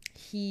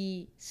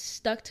 he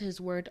stuck to his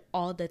word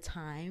all the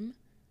time.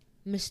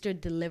 Mr.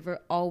 Deliver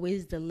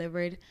always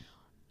delivered.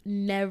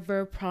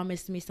 Never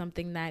promised me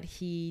something that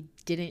he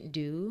didn't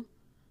do.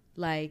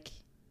 Like,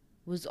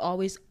 was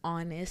always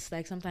honest.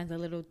 Like, sometimes a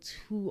little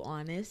too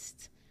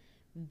honest.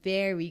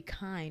 Very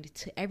kind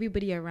to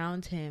everybody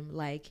around him.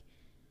 Like,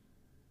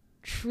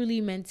 truly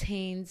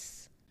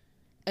maintains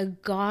a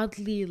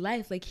godly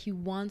life. Like, he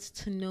wants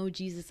to know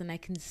Jesus, and I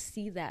can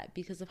see that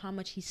because of how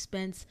much he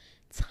spends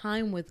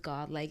time with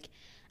God. Like,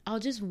 I'll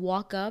just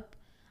walk up,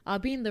 I'll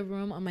be in the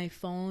room on my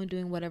phone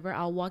doing whatever,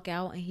 I'll walk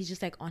out and he's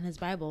just like on his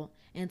Bible,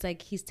 and it's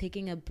like he's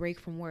taking a break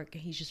from work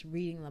and he's just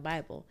reading the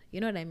Bible.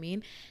 You know what I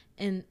mean?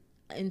 And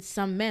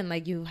some men,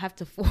 like, you have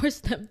to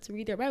force them to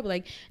read their Bible.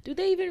 Like, do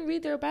they even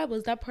read their Bible?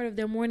 Is that part of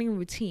their morning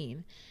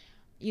routine?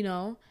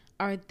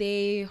 Are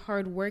they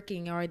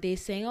hardworking? Or are they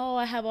saying, oh,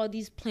 I have all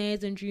these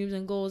plans and dreams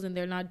and goals, and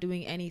they're not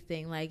doing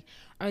anything? Like,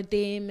 are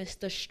they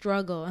Mr.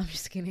 Struggle? I'm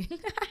just kidding.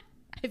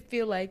 I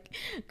feel like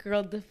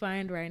girl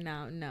defined right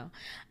now. No.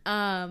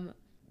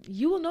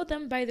 You will know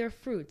them by their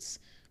fruits.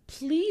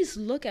 Please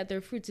look at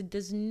their fruits. It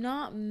does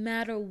not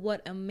matter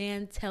what a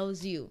man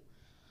tells you.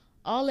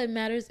 All it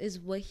matters is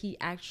what he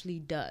actually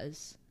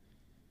does.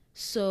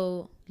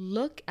 So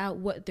look at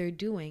what they're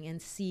doing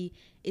and see,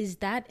 is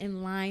that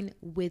in line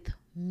with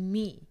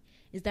me?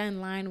 Is that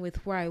in line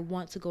with where I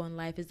want to go in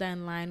life? Is that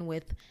in line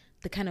with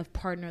the kind of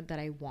partner that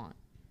I want?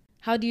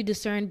 How do you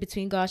discern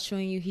between God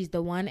showing you he's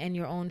the one and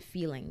your own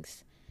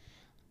feelings?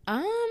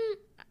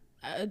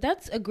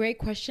 That's a great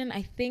question.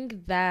 I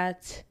think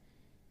that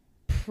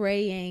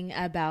praying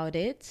about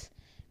it,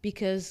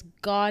 because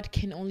God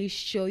can only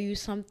show you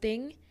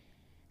something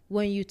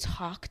when you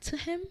talk to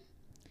him.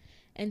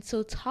 And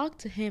so talk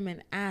to him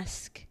and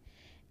ask.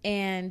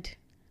 And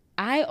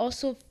I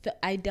also,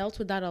 I dealt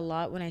with that a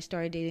lot when I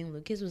started dating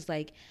Lucas. Was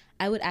like,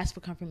 I would ask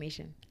for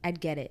confirmation. I'd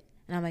get it.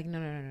 And I'm like,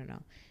 no.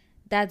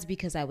 That's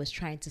because I was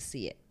trying to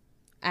see it.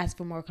 Ask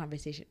for more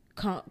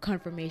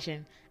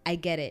confirmation. I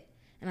get it.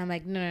 And I'm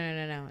like,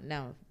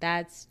 no.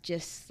 That's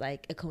just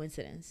like a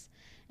coincidence.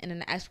 And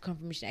then I asked for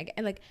confirmation.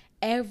 And like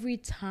every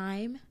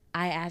time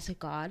I asked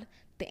God,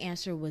 the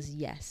answer was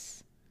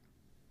yes.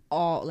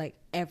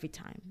 Every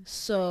time.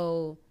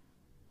 So,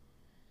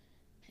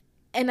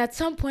 and at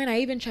some point I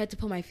even tried to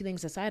put my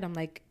feelings aside. I'm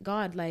like,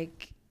 God,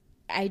 like,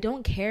 I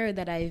don't care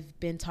that I've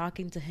been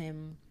talking to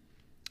him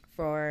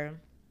for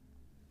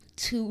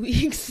 2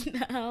 weeks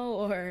now,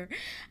 or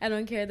I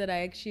don't care that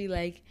I actually,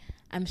 like,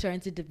 I'm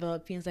starting to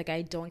develop feelings. Like,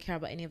 I don't care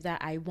about any of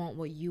that. I want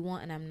what you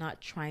want, and I'm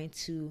not trying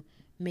to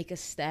make a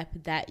step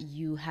that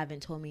you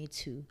haven't told me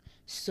to.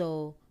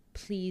 So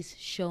please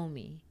show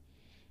me.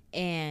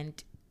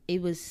 And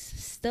it was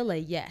still a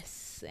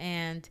yes.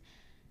 And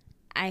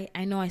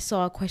I know I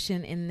saw a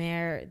question in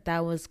there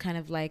that was kind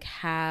of like,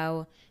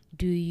 how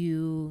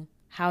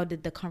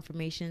did the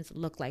confirmations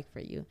look like for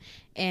you?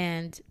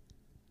 And,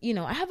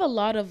 I have a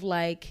lot of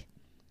like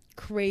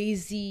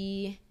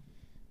crazy,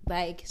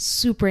 like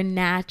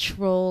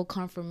supernatural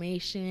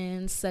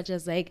confirmations, such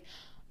as like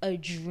a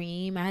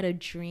dream. I had a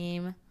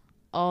dream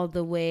all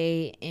the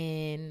way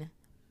in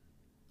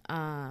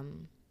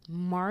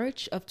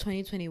March of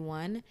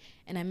 2021,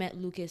 and I met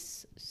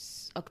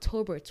Lucas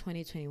October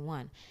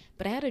 2021.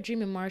 But I had a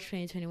dream in March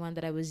 2021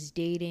 that I was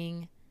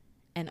dating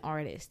an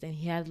artist, and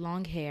he had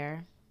long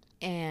hair,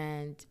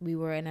 and we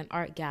were in an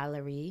art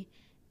gallery,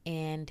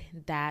 and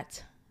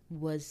that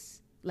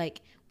was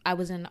like, I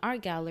was in an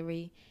art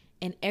gallery,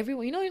 and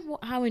everyone, you know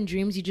how in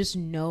dreams you just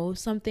know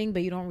something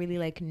but you don't really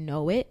like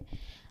know it,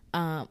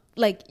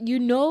 like you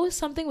know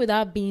something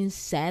without being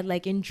said.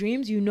 Like in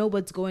dreams you know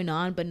what's going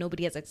on but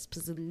nobody has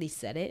explicitly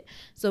said it.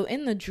 So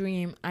in the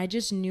dream I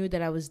just knew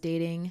that I was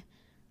dating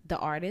the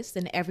artist,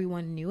 and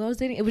everyone knew I was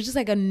dating. It was just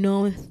like a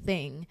known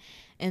thing.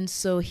 And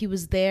so he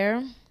was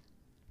there,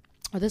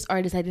 or this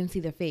artist, I didn't see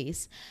their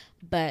face,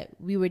 but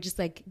we were just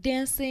like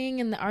dancing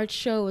in the art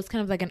show. It was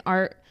kind of like an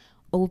art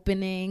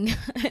opening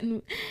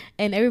and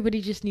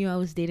everybody just knew I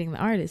was dating the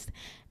artist.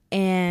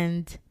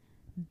 And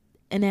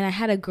then I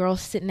had a girl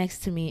sit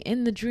next to me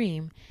in the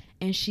dream,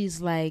 and she's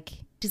like,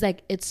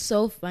 it's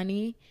so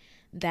funny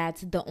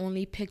that the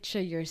only picture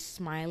you're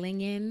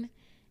smiling in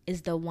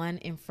is the one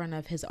in front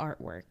of his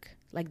artwork.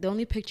 Like the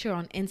only picture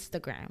on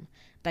Instagram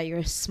that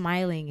you're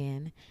smiling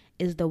in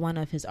is the one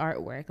of his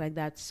artwork. Like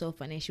that's so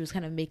funny. She was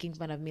kind of making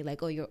fun of me,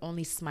 like, oh, you're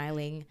only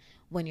smiling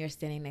when you're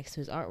standing next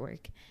to his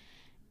artwork.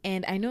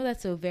 And I know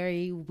that's a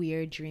very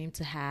weird dream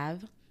to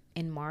have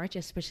in March,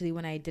 especially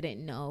when I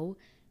didn't know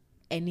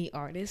any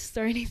artists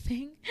or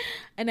anything.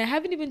 And I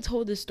haven't even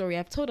told this story.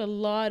 I've told a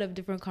lot of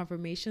different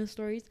confirmation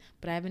stories,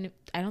 but I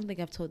don't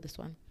think I've told this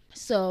one.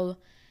 So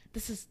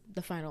this is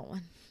the final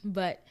one.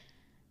 But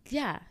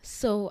yeah,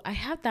 so I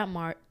have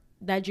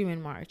that dream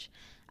in March.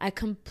 I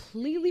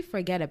completely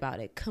forget about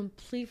it.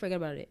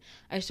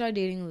 I start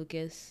dating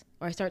Lucas,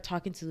 or I start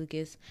talking to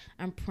Lucas.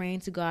 I'm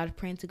praying to God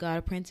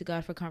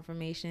for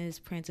confirmations,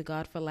 praying to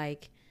God for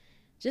like,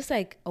 just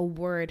like a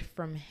word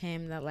from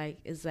him that like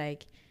is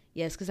like,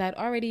 yes, because I'd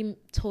already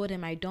told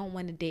him I don't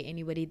want to date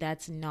anybody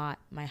that's not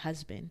my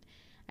husband.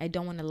 I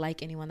don't want to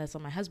like anyone that's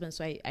not my husband.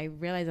 So I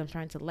realized I'm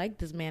trying to like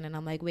this man, and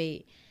I'm like,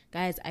 wait,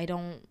 guys, I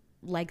don't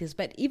like this.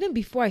 But even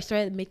before I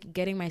started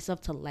getting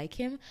myself to like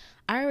him,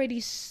 I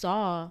already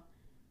saw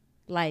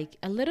like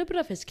a little bit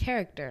of his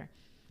character.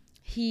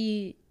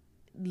 He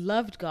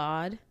loved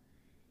God.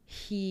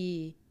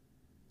 He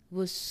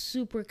was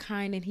super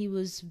kind, and he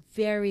was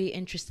very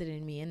interested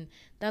in me. And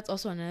that's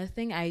also another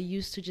thing. I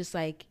used to just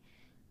like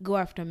go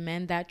after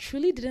men that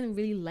truly didn't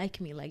really like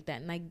me like that,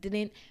 and like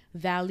didn't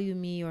value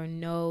me or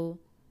know,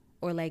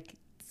 or like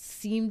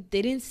they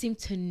didn't seem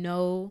to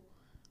know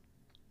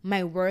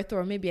my worth,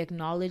 or maybe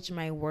acknowledge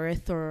my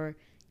worth, or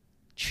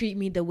treat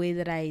me the way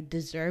that I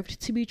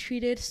deserved to be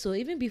treated. So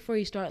even before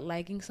you start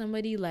liking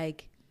somebody,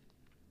 like,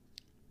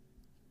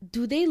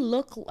 do they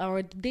look,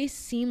 or do they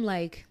seem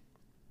like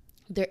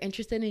they're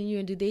interested in you,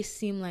 and do they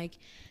seem like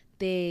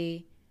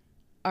they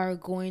are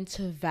going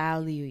to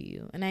value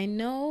you? And I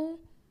know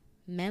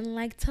men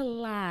like to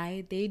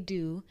lie, they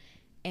do,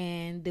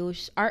 and they will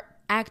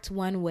act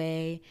one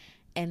way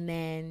and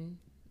then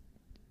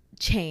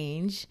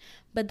change,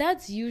 but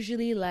that's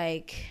usually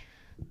like,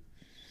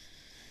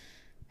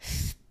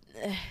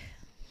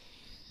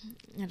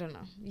 I don't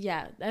know.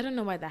 Yeah, I don't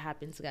know why that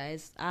happens,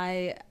 guys.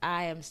 I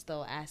am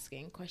still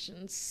asking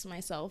questions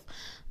myself.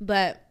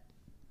 But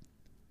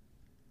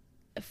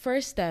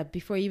first step,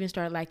 before you even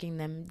start liking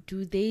them,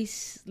 do they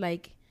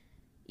like,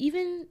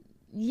 even,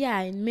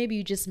 yeah, maybe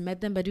you just met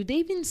them, but do they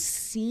even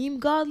seem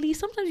godly?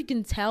 Sometimes you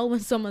can tell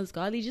when someone's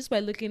godly just by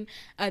looking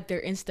at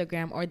their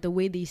Instagram or the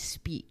way they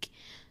speak.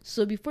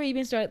 So before you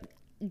even start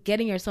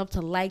getting yourself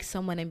to like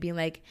someone and being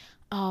like,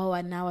 oh,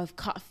 and now I've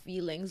caught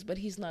feelings, but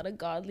he's not a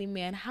godly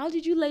man. How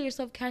did you let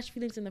yourself catch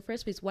feelings in the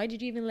first place? Why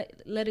did you even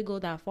let it go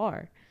that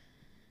far?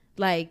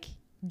 Like,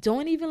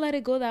 don't even let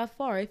it go that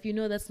far if you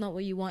know that's not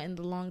what you want in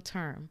the long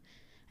term.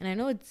 And I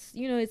know it's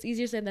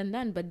easier said than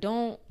done, but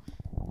don't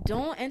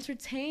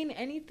entertain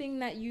anything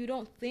that you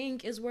don't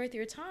think is worth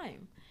your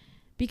time,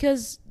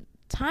 because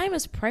time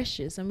is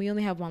precious and we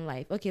only have one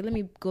life. Okay, let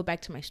me go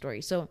back to my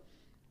story. So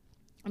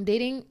I'm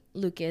dating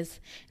Lucas,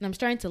 and I'm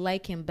starting to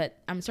like him, but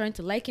I'm starting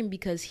to like him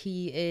because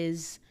he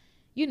is,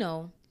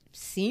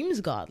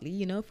 seems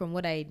godly, from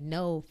what I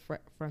know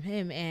from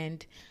him.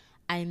 And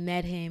I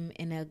met him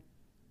in a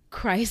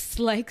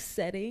Christ-like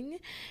setting,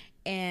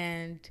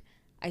 and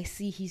I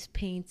see he's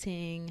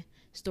painting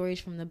stories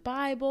from the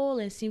Bible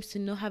and seems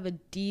to have a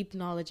deep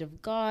knowledge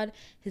of God.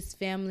 His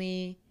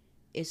family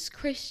is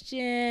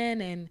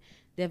Christian, and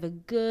they have a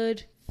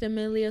good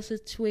familial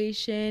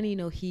situation.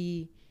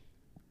 He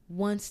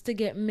wants to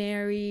get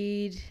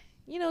married.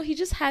 He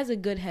just has a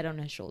good head on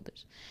his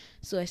shoulders.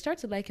 So I start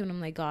to like him, and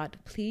I'm like, God,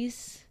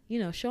 please,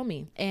 show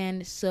me.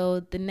 And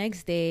so the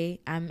next day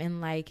I'm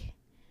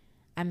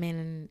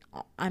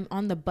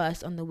on the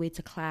bus on the way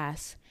to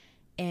class.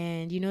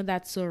 And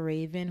that's so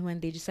Raven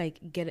when they just like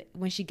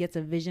when she gets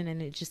a vision and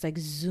it just like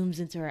zooms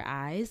into her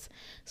eyes.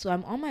 So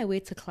I'm on my way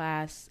to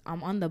class.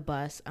 I'm on the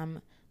bus.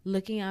 I'm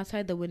looking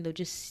outside the window,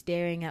 just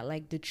staring at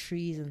like the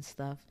trees and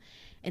stuff.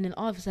 And then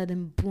all of a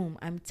sudden, boom,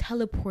 I'm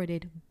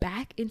teleported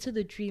back into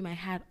the dream I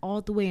had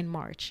all the way in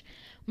March.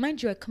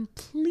 Mind you, I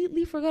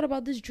completely forgot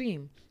about this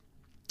dream.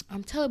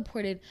 I'm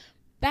teleported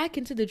back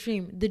into the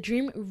dream. The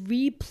dream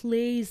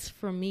replays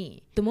for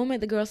me. The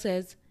moment the girl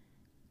says,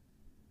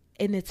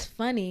 and it's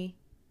funny,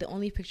 the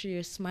only picture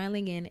you're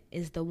smiling in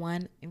is the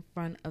one in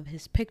front of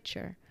his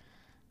picture.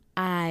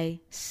 I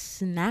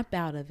snap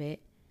out of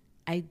it.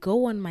 I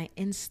go on my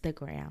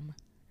Instagram.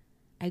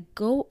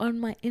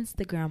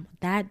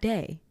 That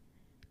day,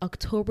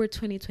 October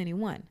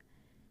 2021.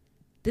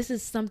 This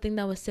is something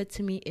that was said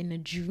to me in a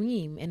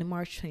dream in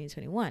March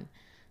 2021.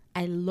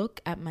 I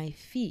look at my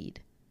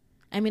feed.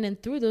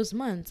 And through those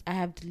months, I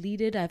have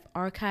deleted, I've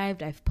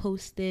archived, I've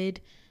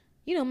posted.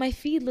 My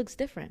feed looks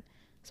different.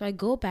 So I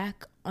go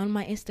back on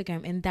my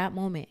Instagram in that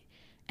moment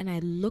and I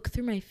look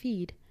through my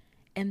feed,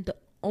 and the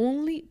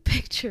only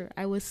picture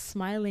I was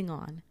smiling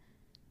on,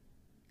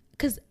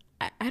 because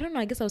I don't know,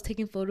 I guess I was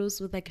taking photos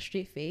with like a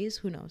straight face,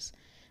 who knows.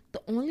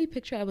 The only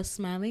picture I was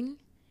smiling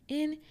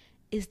in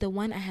is the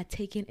one I had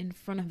taken in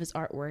front of his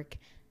artwork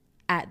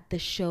at the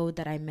show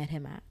that I met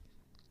him at.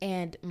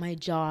 And my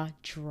jaw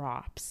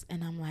drops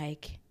and I'm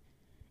like,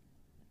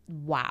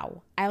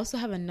 wow. I also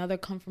have another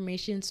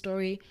confirmation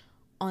story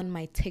on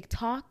my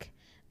TikTok.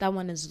 That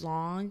one is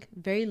long,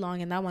 very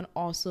long. And that one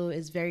also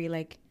is very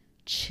like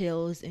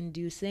chills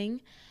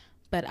inducing.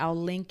 But I'll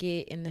link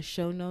it in the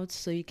show notes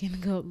so you can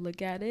go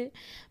look at it.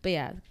 But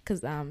yeah,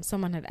 because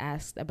someone had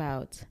asked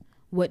about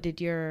what did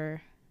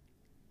your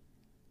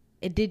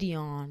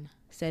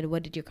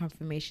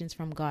confirmations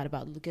from God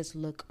about Lucas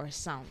look or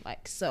sound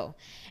like? So,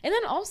 and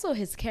then also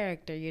his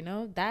character,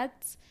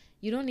 that's,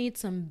 you don't need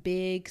some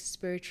big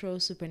spiritual,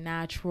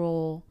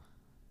 supernatural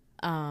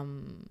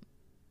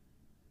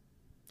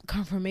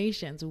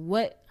confirmations.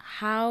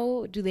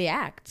 How do they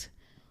act?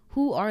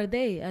 Who are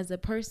they as a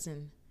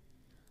person?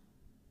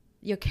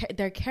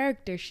 Their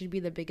character should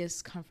be the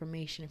biggest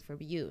confirmation for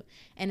you.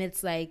 And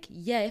it's like,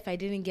 yeah, if I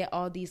didn't get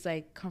all these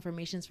like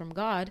confirmations from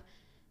God,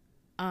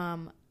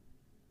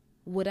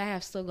 would I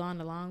have still gone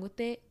along with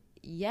it?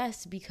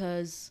 Yes,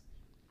 because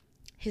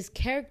his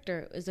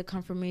character is a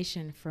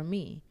confirmation for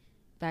me.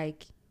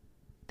 Like,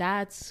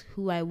 that's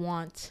who I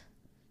want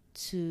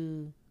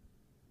to,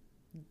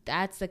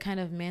 that's the kind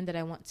of man that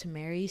I want to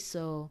marry.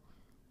 So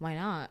why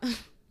not?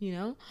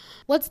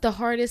 What's the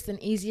hardest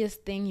and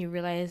easiest thing you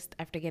realized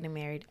after getting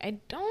married? I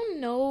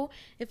don't know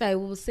if I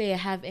will say I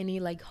have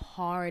any like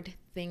hard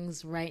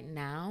things right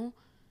now,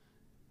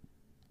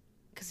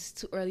 because it's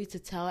too early to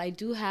tell. I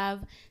do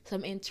have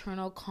some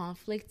internal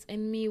conflicts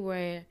in me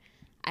where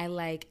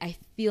I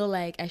feel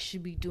like I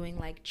should be doing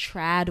like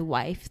trad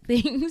wife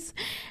things.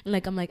 And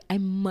I'm like, I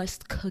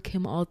must cook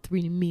him all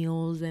 3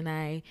 meals and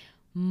I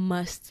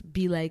must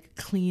be like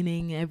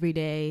cleaning every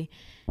day.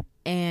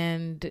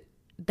 And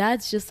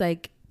that's just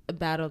like a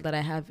battle that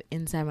I have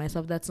inside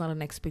myself. That's not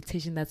an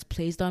expectation that's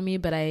placed on me,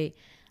 but I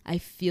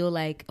feel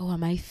like, oh,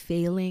 am I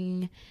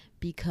failing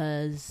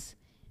because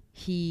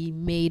he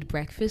made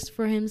breakfast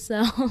for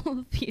himself?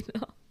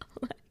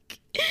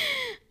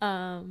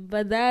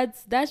 But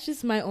that's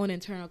just my own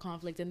internal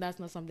conflict, and that's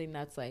not something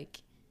that's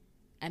like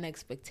an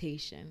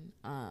expectation.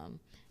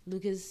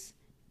 Lucas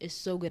is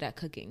so good at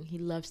cooking. He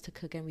loves to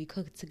cook, and we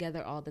cook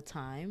together all the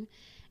time.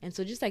 And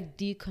so just like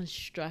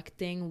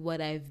deconstructing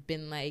what I've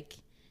been like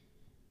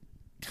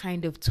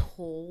kind of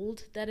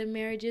told that a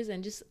marriage is,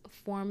 and just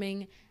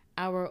forming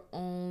our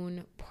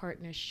own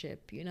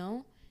partnership.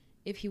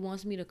 If he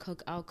wants me to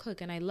cook, I'll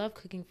cook. And I love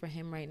cooking for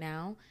him right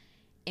now.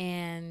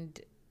 And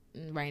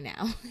right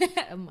now,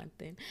 a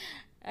month in,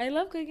 I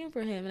love cooking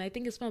for him and I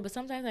think it's fun. But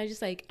sometimes I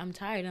just like, I'm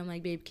tired. I'm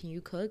like, babe, can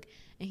you cook?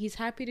 And he's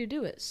happy to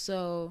do it.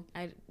 So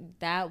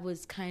that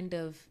was kind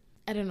of,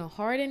 I don't know,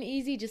 hard and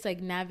easy, just like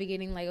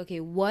navigating like, okay,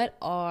 what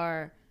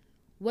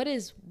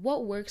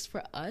works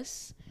for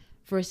us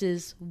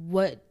versus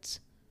what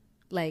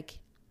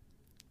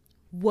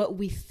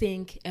we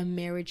think a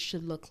marriage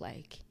should look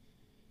like.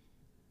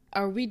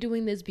 Are we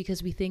doing this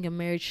because we think a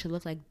marriage should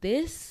look like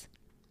this?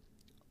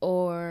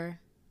 Or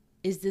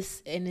is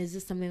this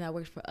something that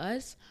works for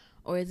us?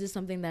 Or is this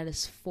something that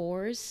is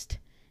forced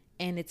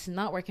and it's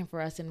not working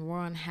for us and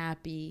we're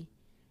unhappy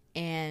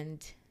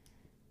and,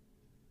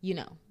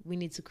 we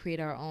need to create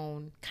our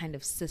own kind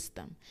of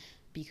system?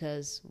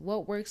 Because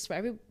what works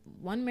for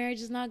one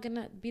marriage is not going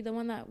to be the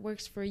one that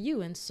works for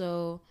you. And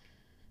so,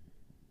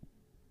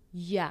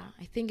 yeah,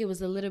 I think it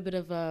was a little bit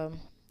of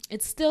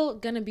it's still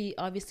going to be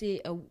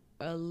obviously a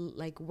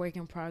like work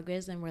in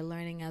progress, and we're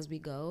learning as we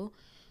go,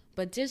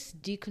 but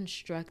just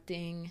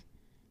deconstructing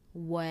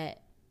what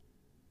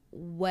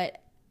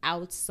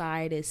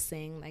outside is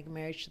saying like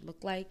marriage should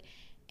look like,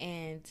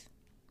 and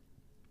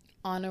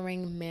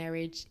honoring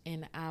marriage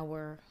in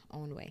our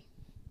own way.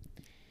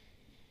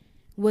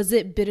 Was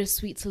it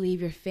bittersweet to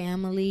leave your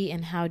family,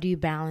 and how do you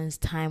balance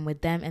time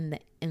with them and the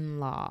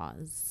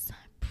in-laws?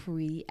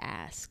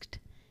 Pre-asked.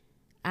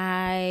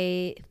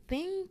 I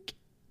think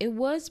it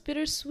was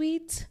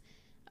bittersweet.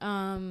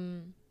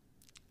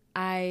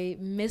 I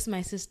miss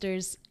my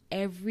sisters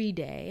every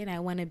day and I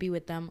want to be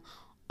with them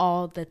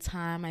all the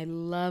time. I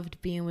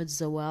loved being with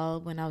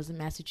Zoel when I was in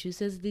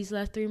Massachusetts these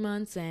last 3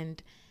 months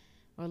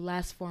or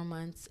last 4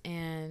 months.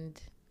 And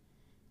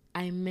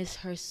I miss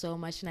her so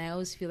much, and I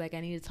always feel like I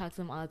need to talk to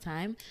them all the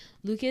time.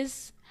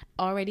 Lucas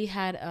already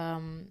had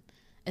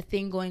a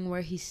thing going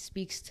where he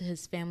speaks to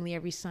his family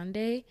every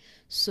Sunday.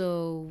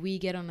 So we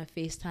get on a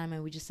FaceTime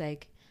and we just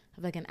like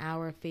have like an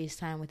hour of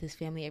FaceTime with his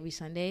family every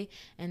Sunday.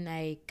 And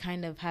I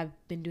kind of have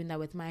been doing that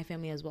with my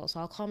family as well. So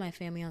I'll call my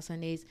family on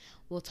Sundays.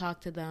 We'll talk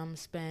to them,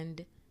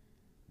 spend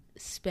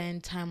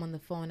time on the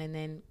phone, and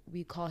then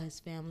we call his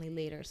family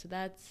later. So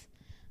that's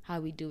how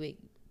we do it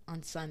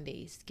on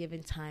Sundays,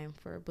 giving time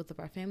for both of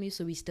our families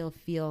so we still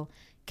feel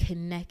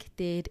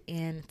connected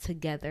and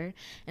together.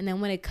 And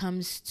then when it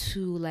comes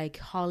to like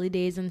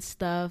holidays and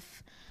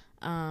stuff,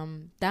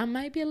 that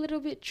might be a little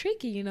bit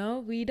tricky, you know.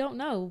 We don't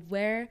know,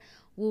 where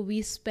will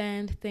we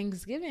spend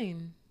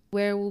Thanksgiving,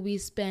 where will we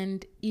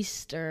spend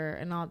Easter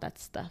and all that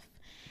stuff.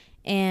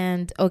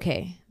 And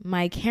okay,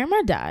 my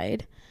camera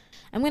died.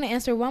 I'm going to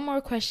answer one more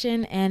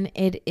question, and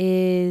it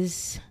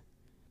is,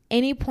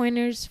 any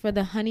pointers for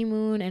the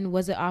honeymoon, and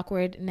was it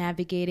awkward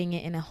navigating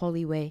it in a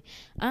holy way?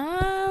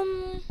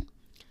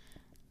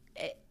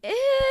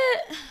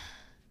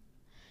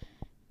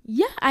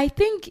 Yeah, I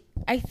think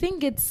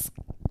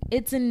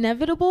it's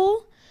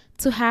inevitable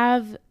to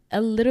have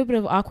a little bit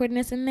of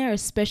awkwardness in there,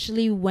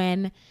 especially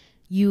when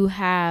you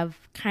have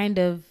kind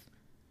of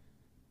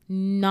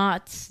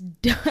not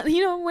done,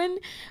 you know,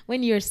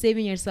 when you're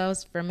saving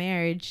yourselves for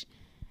marriage,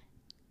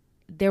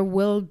 there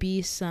will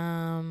be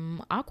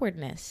some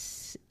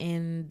awkwardness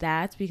in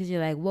that, because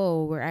you're like,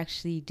 whoa, we're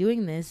actually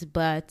doing this,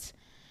 but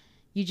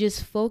you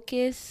just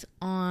focus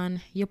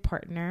on your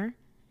partner.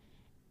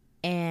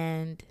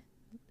 And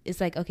it's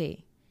like,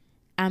 okay,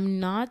 I'm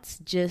not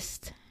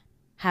just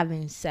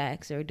having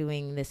sex or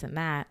doing this and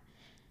that.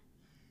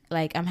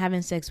 Like, I'm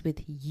having sex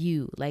with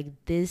you. Like,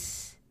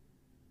 this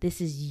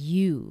is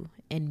you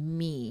and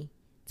me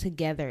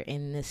together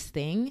in this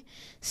thing.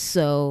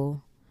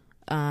 So,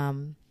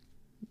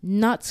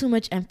 not too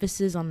much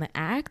emphasis on the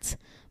act,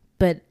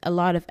 but a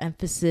lot of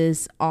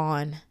emphasis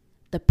on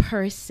the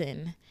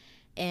person,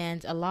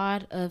 and a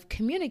lot of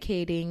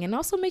communicating, and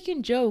also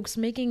making jokes,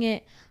 making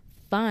it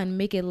fun,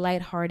 make it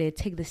lighthearted,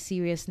 take the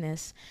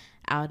seriousness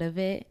out of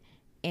it,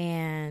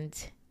 and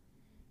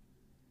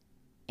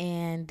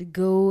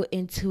go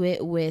into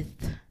it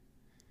with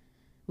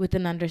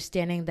an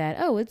understanding that,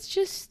 oh, it's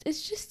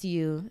just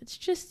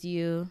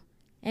you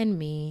and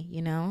me,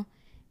 you know,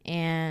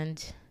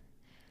 and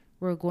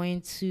we're going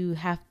to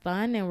have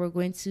fun, and we're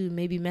going to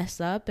maybe mess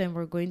up, and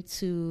we're going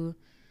to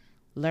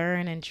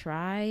learn and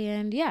try,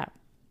 and yeah.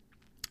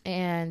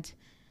 And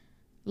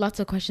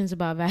lots of questions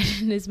about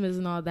vaginismus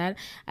and all that.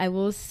 I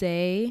will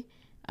say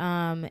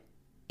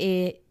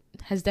it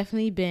has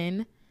definitely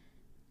been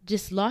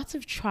just lots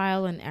of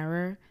trial and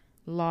error,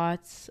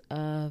 lots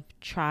of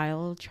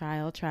trial,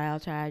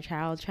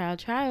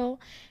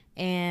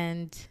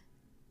 and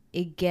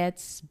it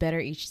gets better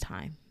each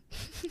time.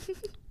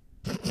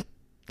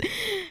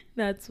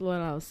 That's what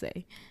I'll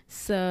say.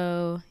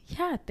 So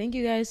yeah, thank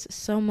you guys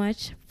so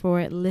much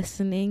for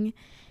listening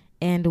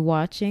and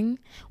watching.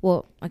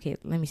 Well, okay,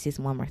 let me say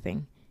one more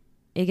thing.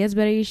 It gets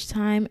better each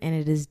time, and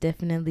it is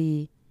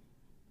definitely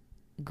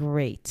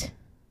great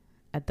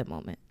at the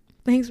moment.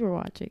 Thanks for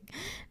watching.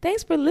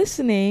 Thanks for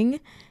listening,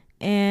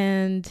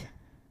 and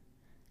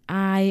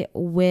I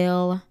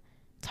will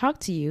talk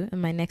to you in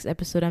my next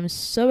episode. I'm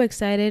so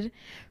excited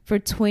for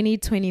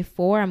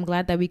 2024. I'm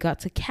glad that we got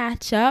to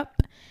catch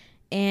up,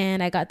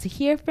 and I got to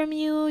hear from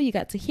you. You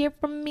got to hear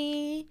from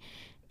me.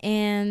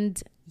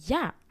 And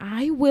yeah,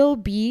 I will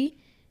be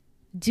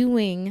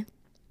doing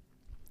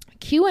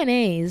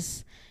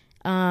Q&As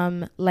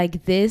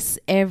like this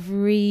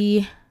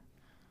every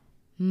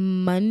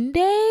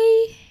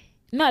Monday.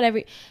 Not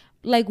every,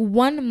 like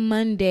one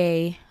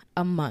Monday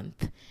a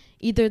month.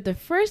 Either the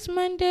first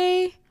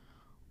Monday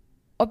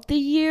of the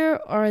year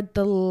or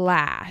the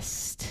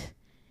last.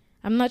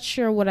 I'm not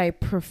sure what I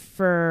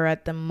prefer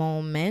at the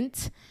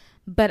moment,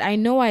 but I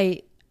know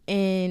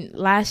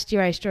last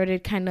year I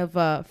started kind of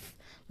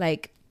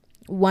like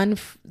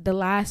the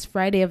last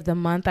Friday of the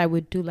month I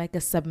would do like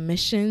a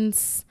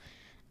submissions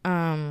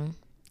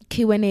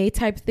Q&A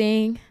type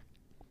thing,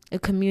 a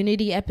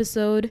community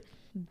episode.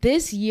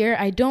 This year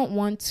I don't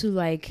want to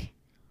like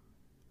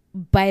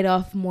bite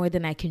off more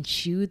than I can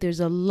chew. There's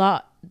a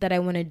lot that I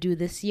want to do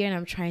this year, and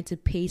I'm trying to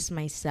pace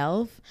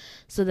myself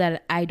so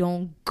that I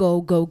don't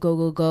go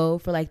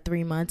for like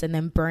 3 months and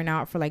then burn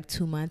out for like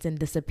 2 months and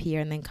disappear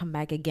and then come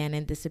back again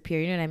and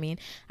disappear. You know what I mean?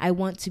 I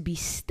want to be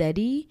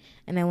steady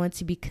and I want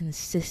to be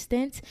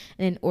consistent.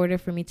 And in order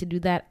for me to do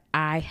that,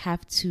 I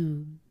have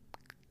to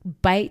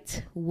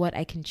bite what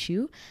I can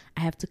chew.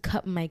 I have to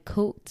cut my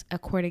coat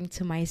according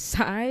to my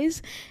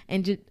size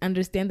and just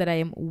understand that I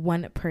am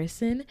one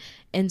person.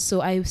 And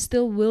so I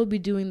still will be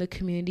doing the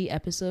community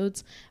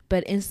episodes,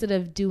 but instead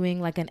of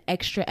doing like an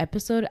extra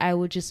episode, I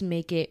will just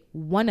make it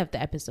one of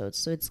the episodes.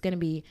 So it's going to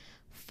be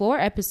 4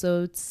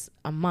 episodes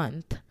a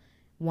month,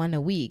 1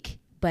 a week,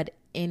 but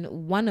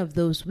in one of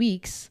those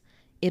weeks,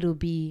 it'll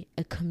be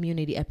a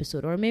community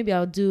episode. Or maybe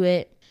I'll do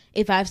it,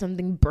 if I have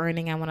something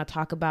burning I want to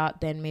talk about,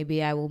 then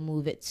maybe I will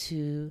move it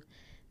to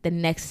the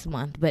next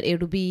month, but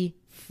it'll be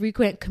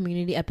frequent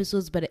community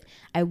episodes, but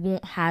I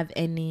won't have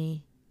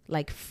any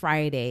like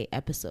Friday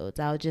episodes.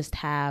 I'll just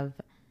have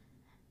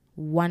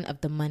one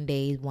of the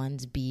Monday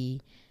ones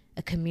be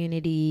a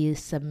community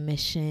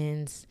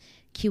submissions,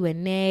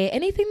 Q&A,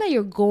 anything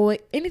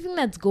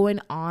that's going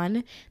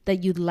on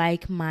that you'd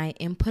like my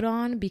input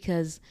on,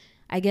 because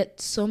I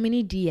get so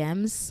many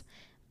DMs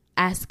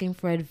asking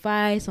for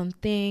advice on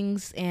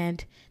things,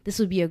 and this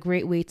would be a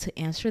great way to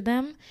answer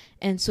them.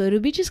 And so it'll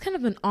be just kind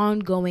of an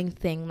ongoing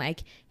thing.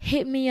 Like,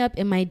 hit me up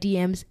in my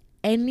DMs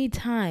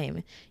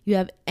anytime you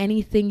have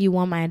anything you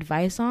want my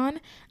advice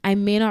on. I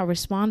may not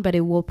respond, but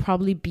it will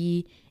probably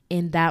be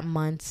in that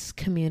month's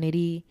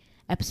community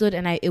episode,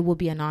 and it will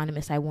be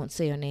anonymous. I won't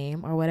say your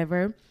name or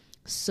whatever.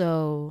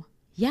 So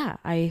yeah,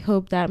 I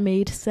hope that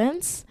made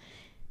sense.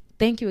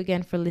 Thank you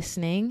again for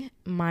listening.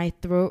 My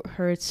throat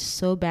hurts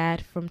so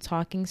bad from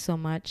talking so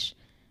much.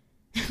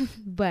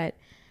 But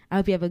I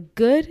hope you have a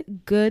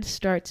good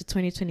start to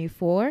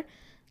 2024.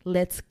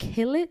 Let's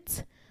kill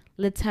it.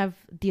 Let's have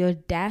the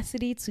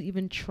audacity to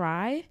even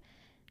try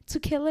to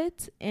kill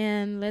it.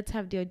 And let's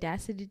have the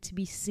audacity to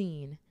be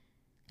seen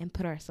and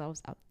put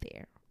ourselves out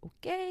there.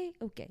 Okay.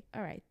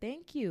 All right.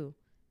 Thank you.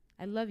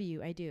 I love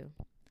you. I do.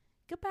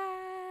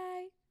 Goodbye.